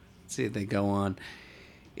see if they go on.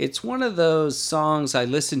 It's one of those songs I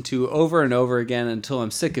listen to over and over again until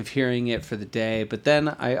I'm sick of hearing it for the day, but then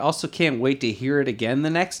I also can't wait to hear it again the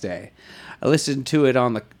next day. I listened to it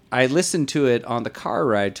on the car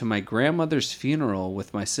ride to my grandmother's funeral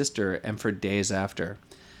with my sister and for days after.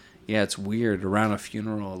 Yeah, it's weird around a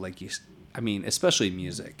funeral, like especially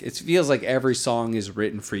music. It feels like every song is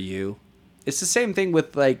written for you. It's the same thing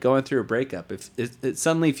with like going through a breakup. If it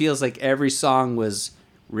suddenly feels like every song was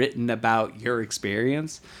written about your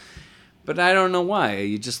experience. But I don't know why.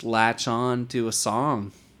 You just latch on to a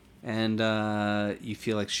song and you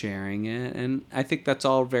feel like sharing it. And I think that's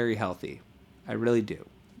all very healthy. I really do.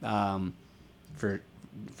 For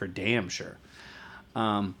damn sure.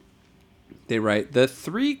 They write, the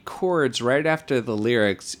 3 chords right after the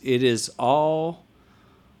lyrics, it is all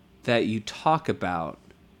that you talk about.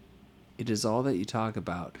 It is all that you talk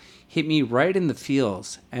about. Hit me right in the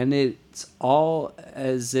feels, and it's all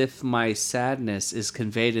as if my sadness is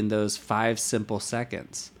conveyed in those 5 simple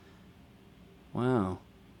seconds. Wow.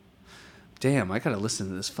 Damn, I gotta listen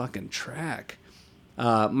to this fucking track.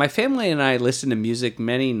 My family and I listen to music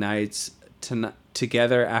many nights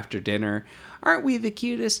together after dinner. Aren't we the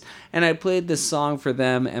cutest? And I played this song for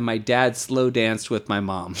them, and my dad slow danced with my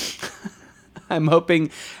mom. I'm hoping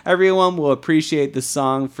everyone will appreciate the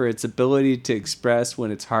song for its ability to express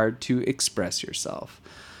when it's hard to express yourself.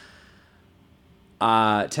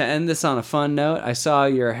 To end this on a fun note, I saw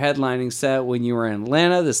your headlining set when you were in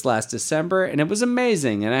Atlanta this last December, and it was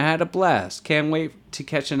amazing, and I had a blast. Can't wait to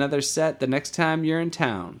catch another set the next time you're in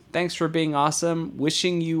town. Thanks for being awesome.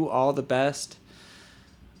 Wishing you all the best.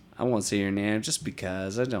 I won't say your name just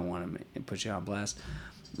because I don't want to put you on blast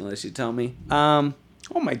unless you tell me. Oh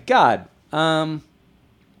my God.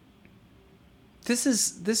 This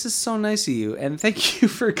is so nice of you, and thank you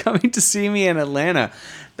for coming to see me in Atlanta.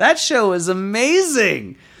 That show was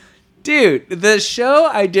amazing. Dude, the show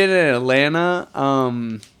I did in Atlanta,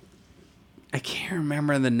 I can't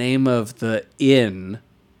remember the name of the inn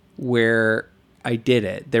where I did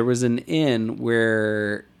it. There was an inn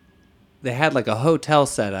where they had like a hotel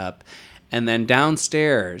set up, and then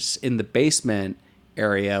downstairs in the basement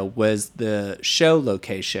area was the show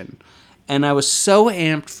location. And I was so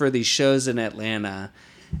amped for these shows in Atlanta,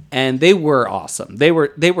 and they were awesome. They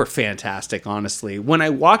were fantastic, honestly. When I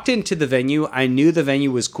walked into the venue, I knew the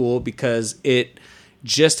venue was cool because it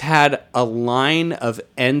just had a line of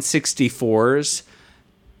N64s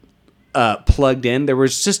plugged in. There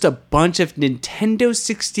was just a bunch of Nintendo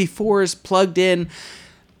 64s plugged in.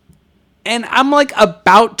 And I'm like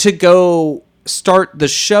about to go start the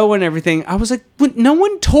show and everything. I was like, no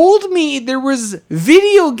one told me there was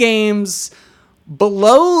video games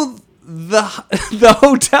below the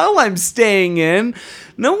hotel I'm staying in.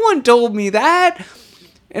 No one told me that.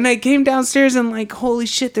 And I came downstairs and like, holy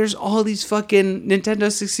shit, there's all these fucking Nintendo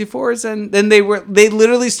 64s. And then they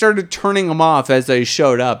literally started turning them off as I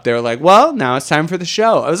showed up. They were like, well, now it's time for the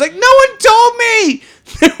show. I was like, no one told me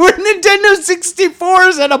there were Nintendo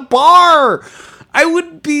 64s at a bar. I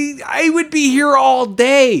would be here all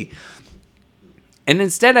day. And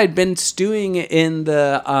instead I'd been stewing in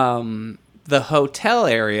the hotel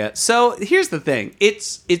area. So here's the thing.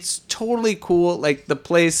 It's totally cool. Like, the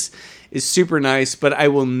place is super nice, but I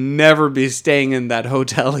will never be staying in that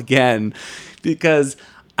hotel again because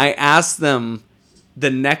I asked them the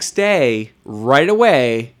next day right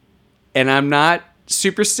away, and I'm not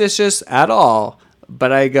superstitious at all,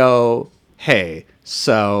 but I go, hey,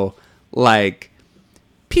 so like,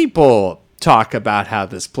 people talk about how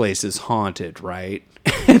this place is haunted, right?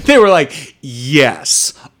 And they were like,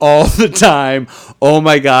 yes, all the time. Oh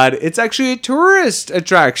my God. It's actually a tourist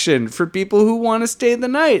attraction for people who want to stay the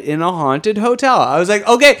night in a haunted hotel. I was like,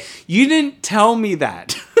 okay, you didn't tell me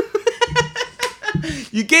that.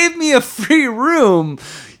 You gave me a free room.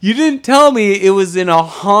 You didn't tell me it was in a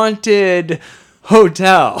haunted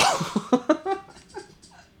hotel.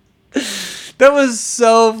 That was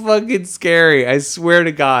so fucking scary. I swear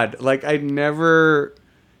to God. Like, I'd never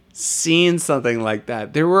seen something like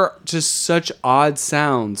that. There were just such odd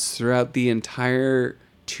sounds throughout the entire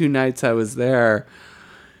 2 nights I was there.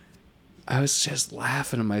 I was just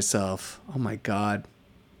laughing to myself. Oh my God.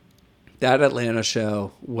 That Atlanta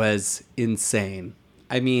show was insane.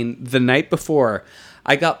 I mean, the night before,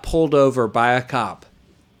 I got pulled over by a cop.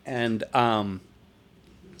 And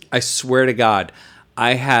I swear to God,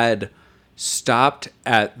 I had stopped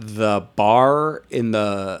at the bar in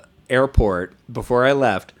the airport before I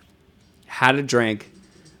left, had a drink.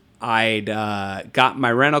 I'd got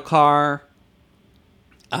my rental car.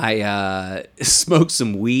 I smoked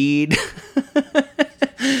some weed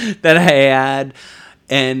that I had.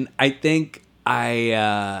 And I think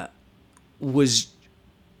I was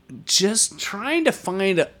just trying to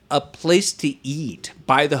find a place to eat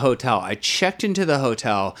by the hotel. I checked into the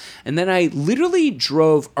hotel, and then I literally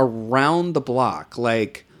drove around the block,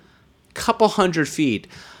 like a couple 100 feet,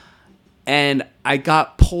 and I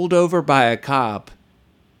got pulled over by a cop,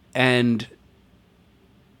 and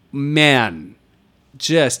man,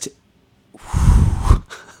 just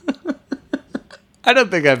I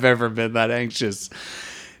don't think I've ever been that anxious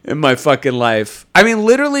in my fucking life. I mean,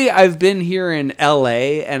 literally, I've been here in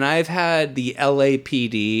LA, and I've had the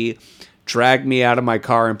LAPD drag me out of my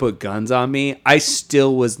car and put guns on me. I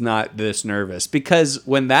still was not this nervous, because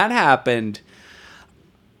when that happened,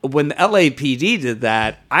 when the LAPD did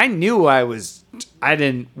that, I knew I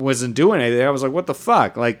wasn't doing anything. I was like, what the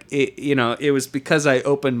fuck? Like, it was because I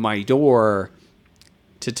opened my door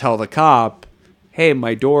to tell the cop, hey,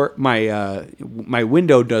 my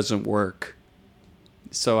window doesn't work,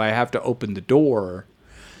 so I have to open the door.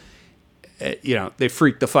 They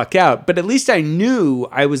freaked the fuck out. But at least I knew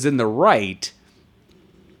I was in the right.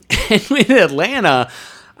 And in Atlanta,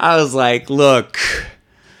 I was like, look,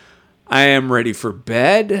 I am ready for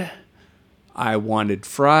bed. I wanted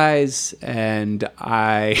fries, and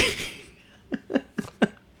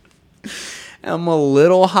I'm a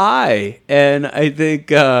little high. And I think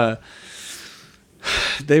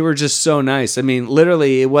they were just so nice. I mean,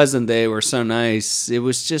 literally, it wasn't they were so nice. It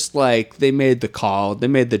was just like they made the call. They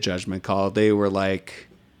made the judgment call. They were like,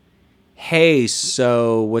 hey,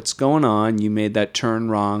 so what's going on? You made that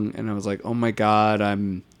turn wrong. And I was like, oh my God,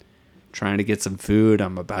 I'm trying to get some food.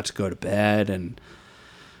 I'm about to go to bed. And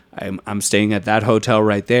I'm staying at that hotel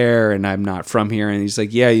right there. And I'm not from here. And he's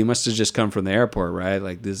like, yeah, you must have just come from the airport, right?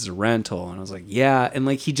 Like, this is a rental. And I was like, yeah. And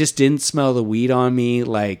like, he just didn't smell the weed on me.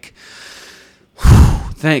 Like,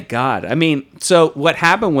 thank God. I mean, so what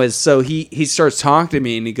happened was, so he starts talking to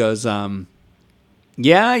me and he goes,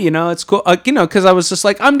 yeah, you know, it's cool. You know, because I was just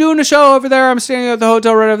like, I'm doing a show over there. I'm staying at the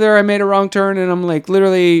hotel right over there. I made a wrong turn. And I'm like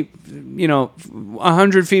literally, you know,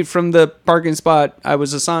 100 feet from the parking spot I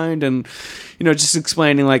was assigned. And, you know, just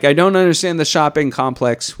explaining like, I don't understand the shopping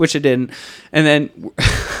complex, which I didn't. And then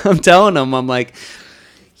I'm telling him, I'm like,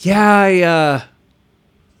 yeah,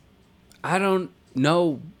 I don't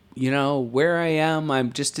know, you know, where I am.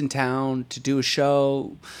 I'm just in town to do a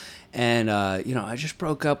show. And, you know, I just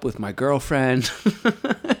broke up with my girlfriend.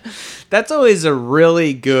 That's always a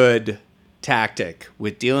really good tactic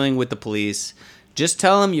with dealing with the police. Just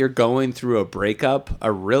tell them you're going through a breakup,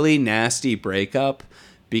 a really nasty breakup,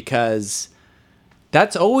 because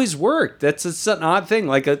that's always worked. That's an odd thing.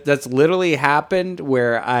 Like, that's literally happened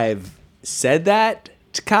where I've said that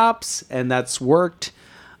to cops, and that's worked.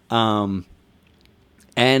 And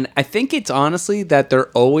I think it's honestly that they're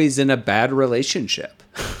always in a bad relationship.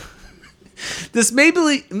 This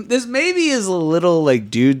maybe is a little like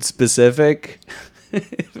dude specific,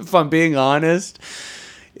 if I'm being honest.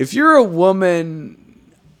 If you're a woman,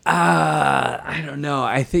 I don't know.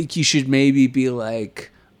 I think you should maybe be like,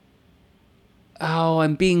 oh,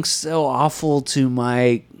 I'm being so awful to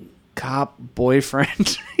my cop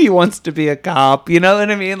boyfriend. He wants to be a cop. You know what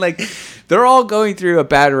I mean? Like, they're all going through a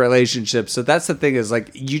bad relationship. So that's the thing is like,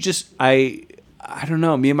 you just, I don't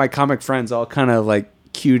know. Me and my comic friends all kind of like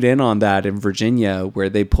cued in on that in Virginia, where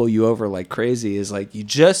they pull you over like crazy. Is like, you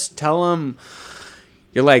just tell them,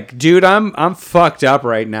 you're like, dude, I'm fucked up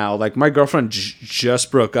right now. Like, my girlfriend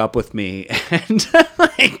just broke up with me. And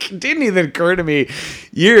like, didn't even occur to me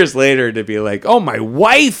years later to be like, oh, my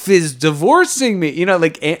wife is divorcing me, you know,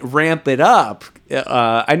 like ramp it up.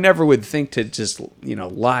 I never would think to just, you know,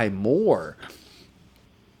 lie more.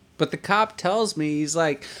 But the cop tells me, he's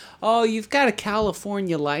like, oh, you've got a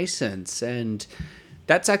California license, and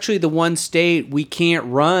that's actually the one state we can't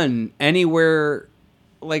run anywhere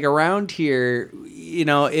like around here. You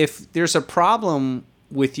know, if there's a problem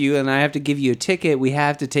with you and I have to give you a ticket, we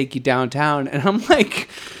have to take you downtown. And I'm like,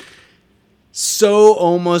 so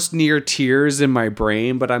almost near tears in my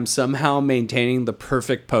brain, but I'm somehow maintaining the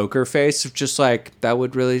perfect poker face of just like, that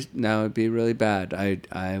would be really bad.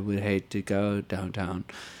 I would hate to go downtown.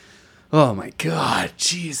 Oh my God,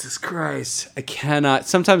 Jesus Christ. I cannot.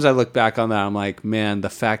 Sometimes I look back on that, I'm like, man, the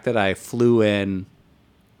fact that I flew in,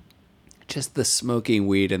 just the smoking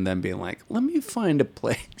weed and then being like, let me find a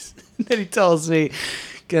place. And then he tells me,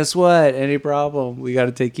 guess what? Any problem? We got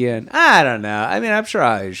to take you in. I don't know. I mean, I'm sure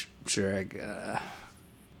I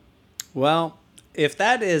Well, if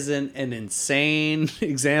that isn't an insane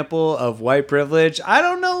example of white privilege, I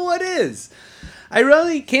don't know what is. I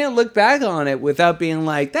really can't look back on it without being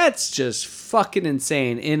like, that's just fucking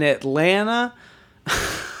insane. In Atlanta,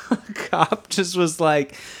 a cop just was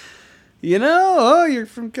like, you know, oh, you're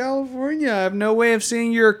from California. I have no way of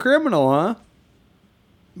seeing you're a criminal, huh?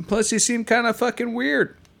 Plus, you seem kind of fucking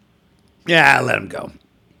weird. Yeah, let him go.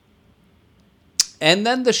 And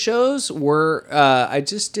then the shows were, I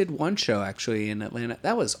just did one show actually in Atlanta.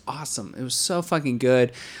 That was awesome. It was so fucking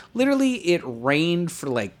good. Literally, it rained for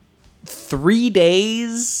like 3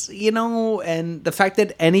 days, you know, and the fact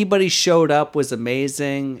that anybody showed up was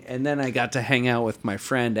amazing. And then I got to hang out with my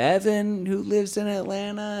friend Evan, who lives in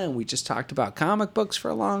Atlanta, and we just talked about comic books for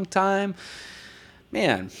a long time.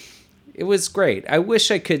 Man, it was great. I wish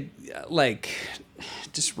I could like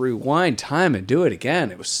just rewind time and do it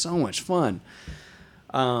again. It was so much fun.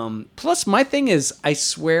 Plus my thing is, I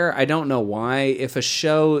swear, I don't know why, if a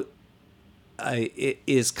show it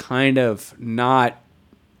is kind of not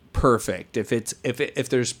perfect, if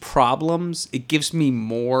there's problems, it gives me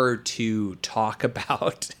more to talk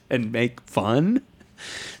about and make fun.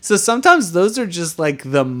 So sometimes those are just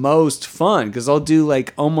like the most fun, because I'll do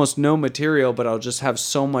like almost no material, but I'll just have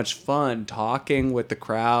so much fun talking with the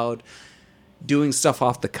crowd, doing stuff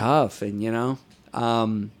off the cuff. And you know,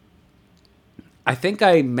 I think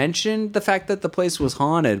I mentioned the fact that the place was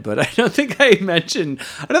haunted, but I don't think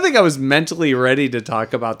I was mentally ready to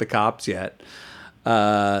talk about the cops yet.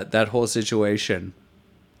 That whole situation.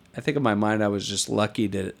 I think in my mind I was just lucky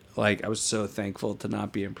to, like, I was so thankful to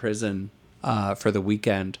not be in prison for the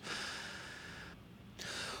weekend.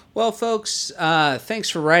 Well, folks, thanks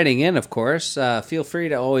for writing in, of course. Feel free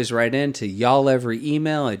to always write in to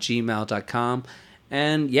y'alleveryemail@gmail.com.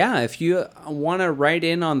 And yeah, if you want to write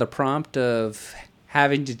in on the prompt of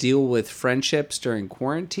having to deal with friendships during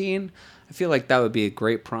quarantine, I feel like that would be a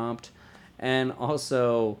great prompt. And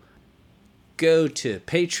also go to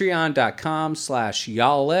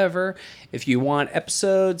patreon.com/y'allever if you want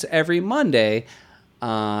episodes every Monday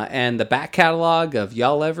and the back catalog of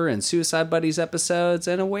Y'all Ever and Suicide Buddies episodes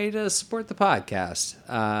and a way to support the podcast.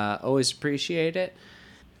 Always appreciate it.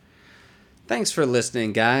 Thanks for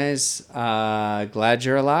listening, guys. Glad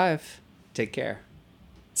you're alive. Take care.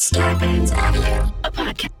 Scarpins Audio,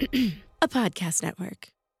 a podcast network.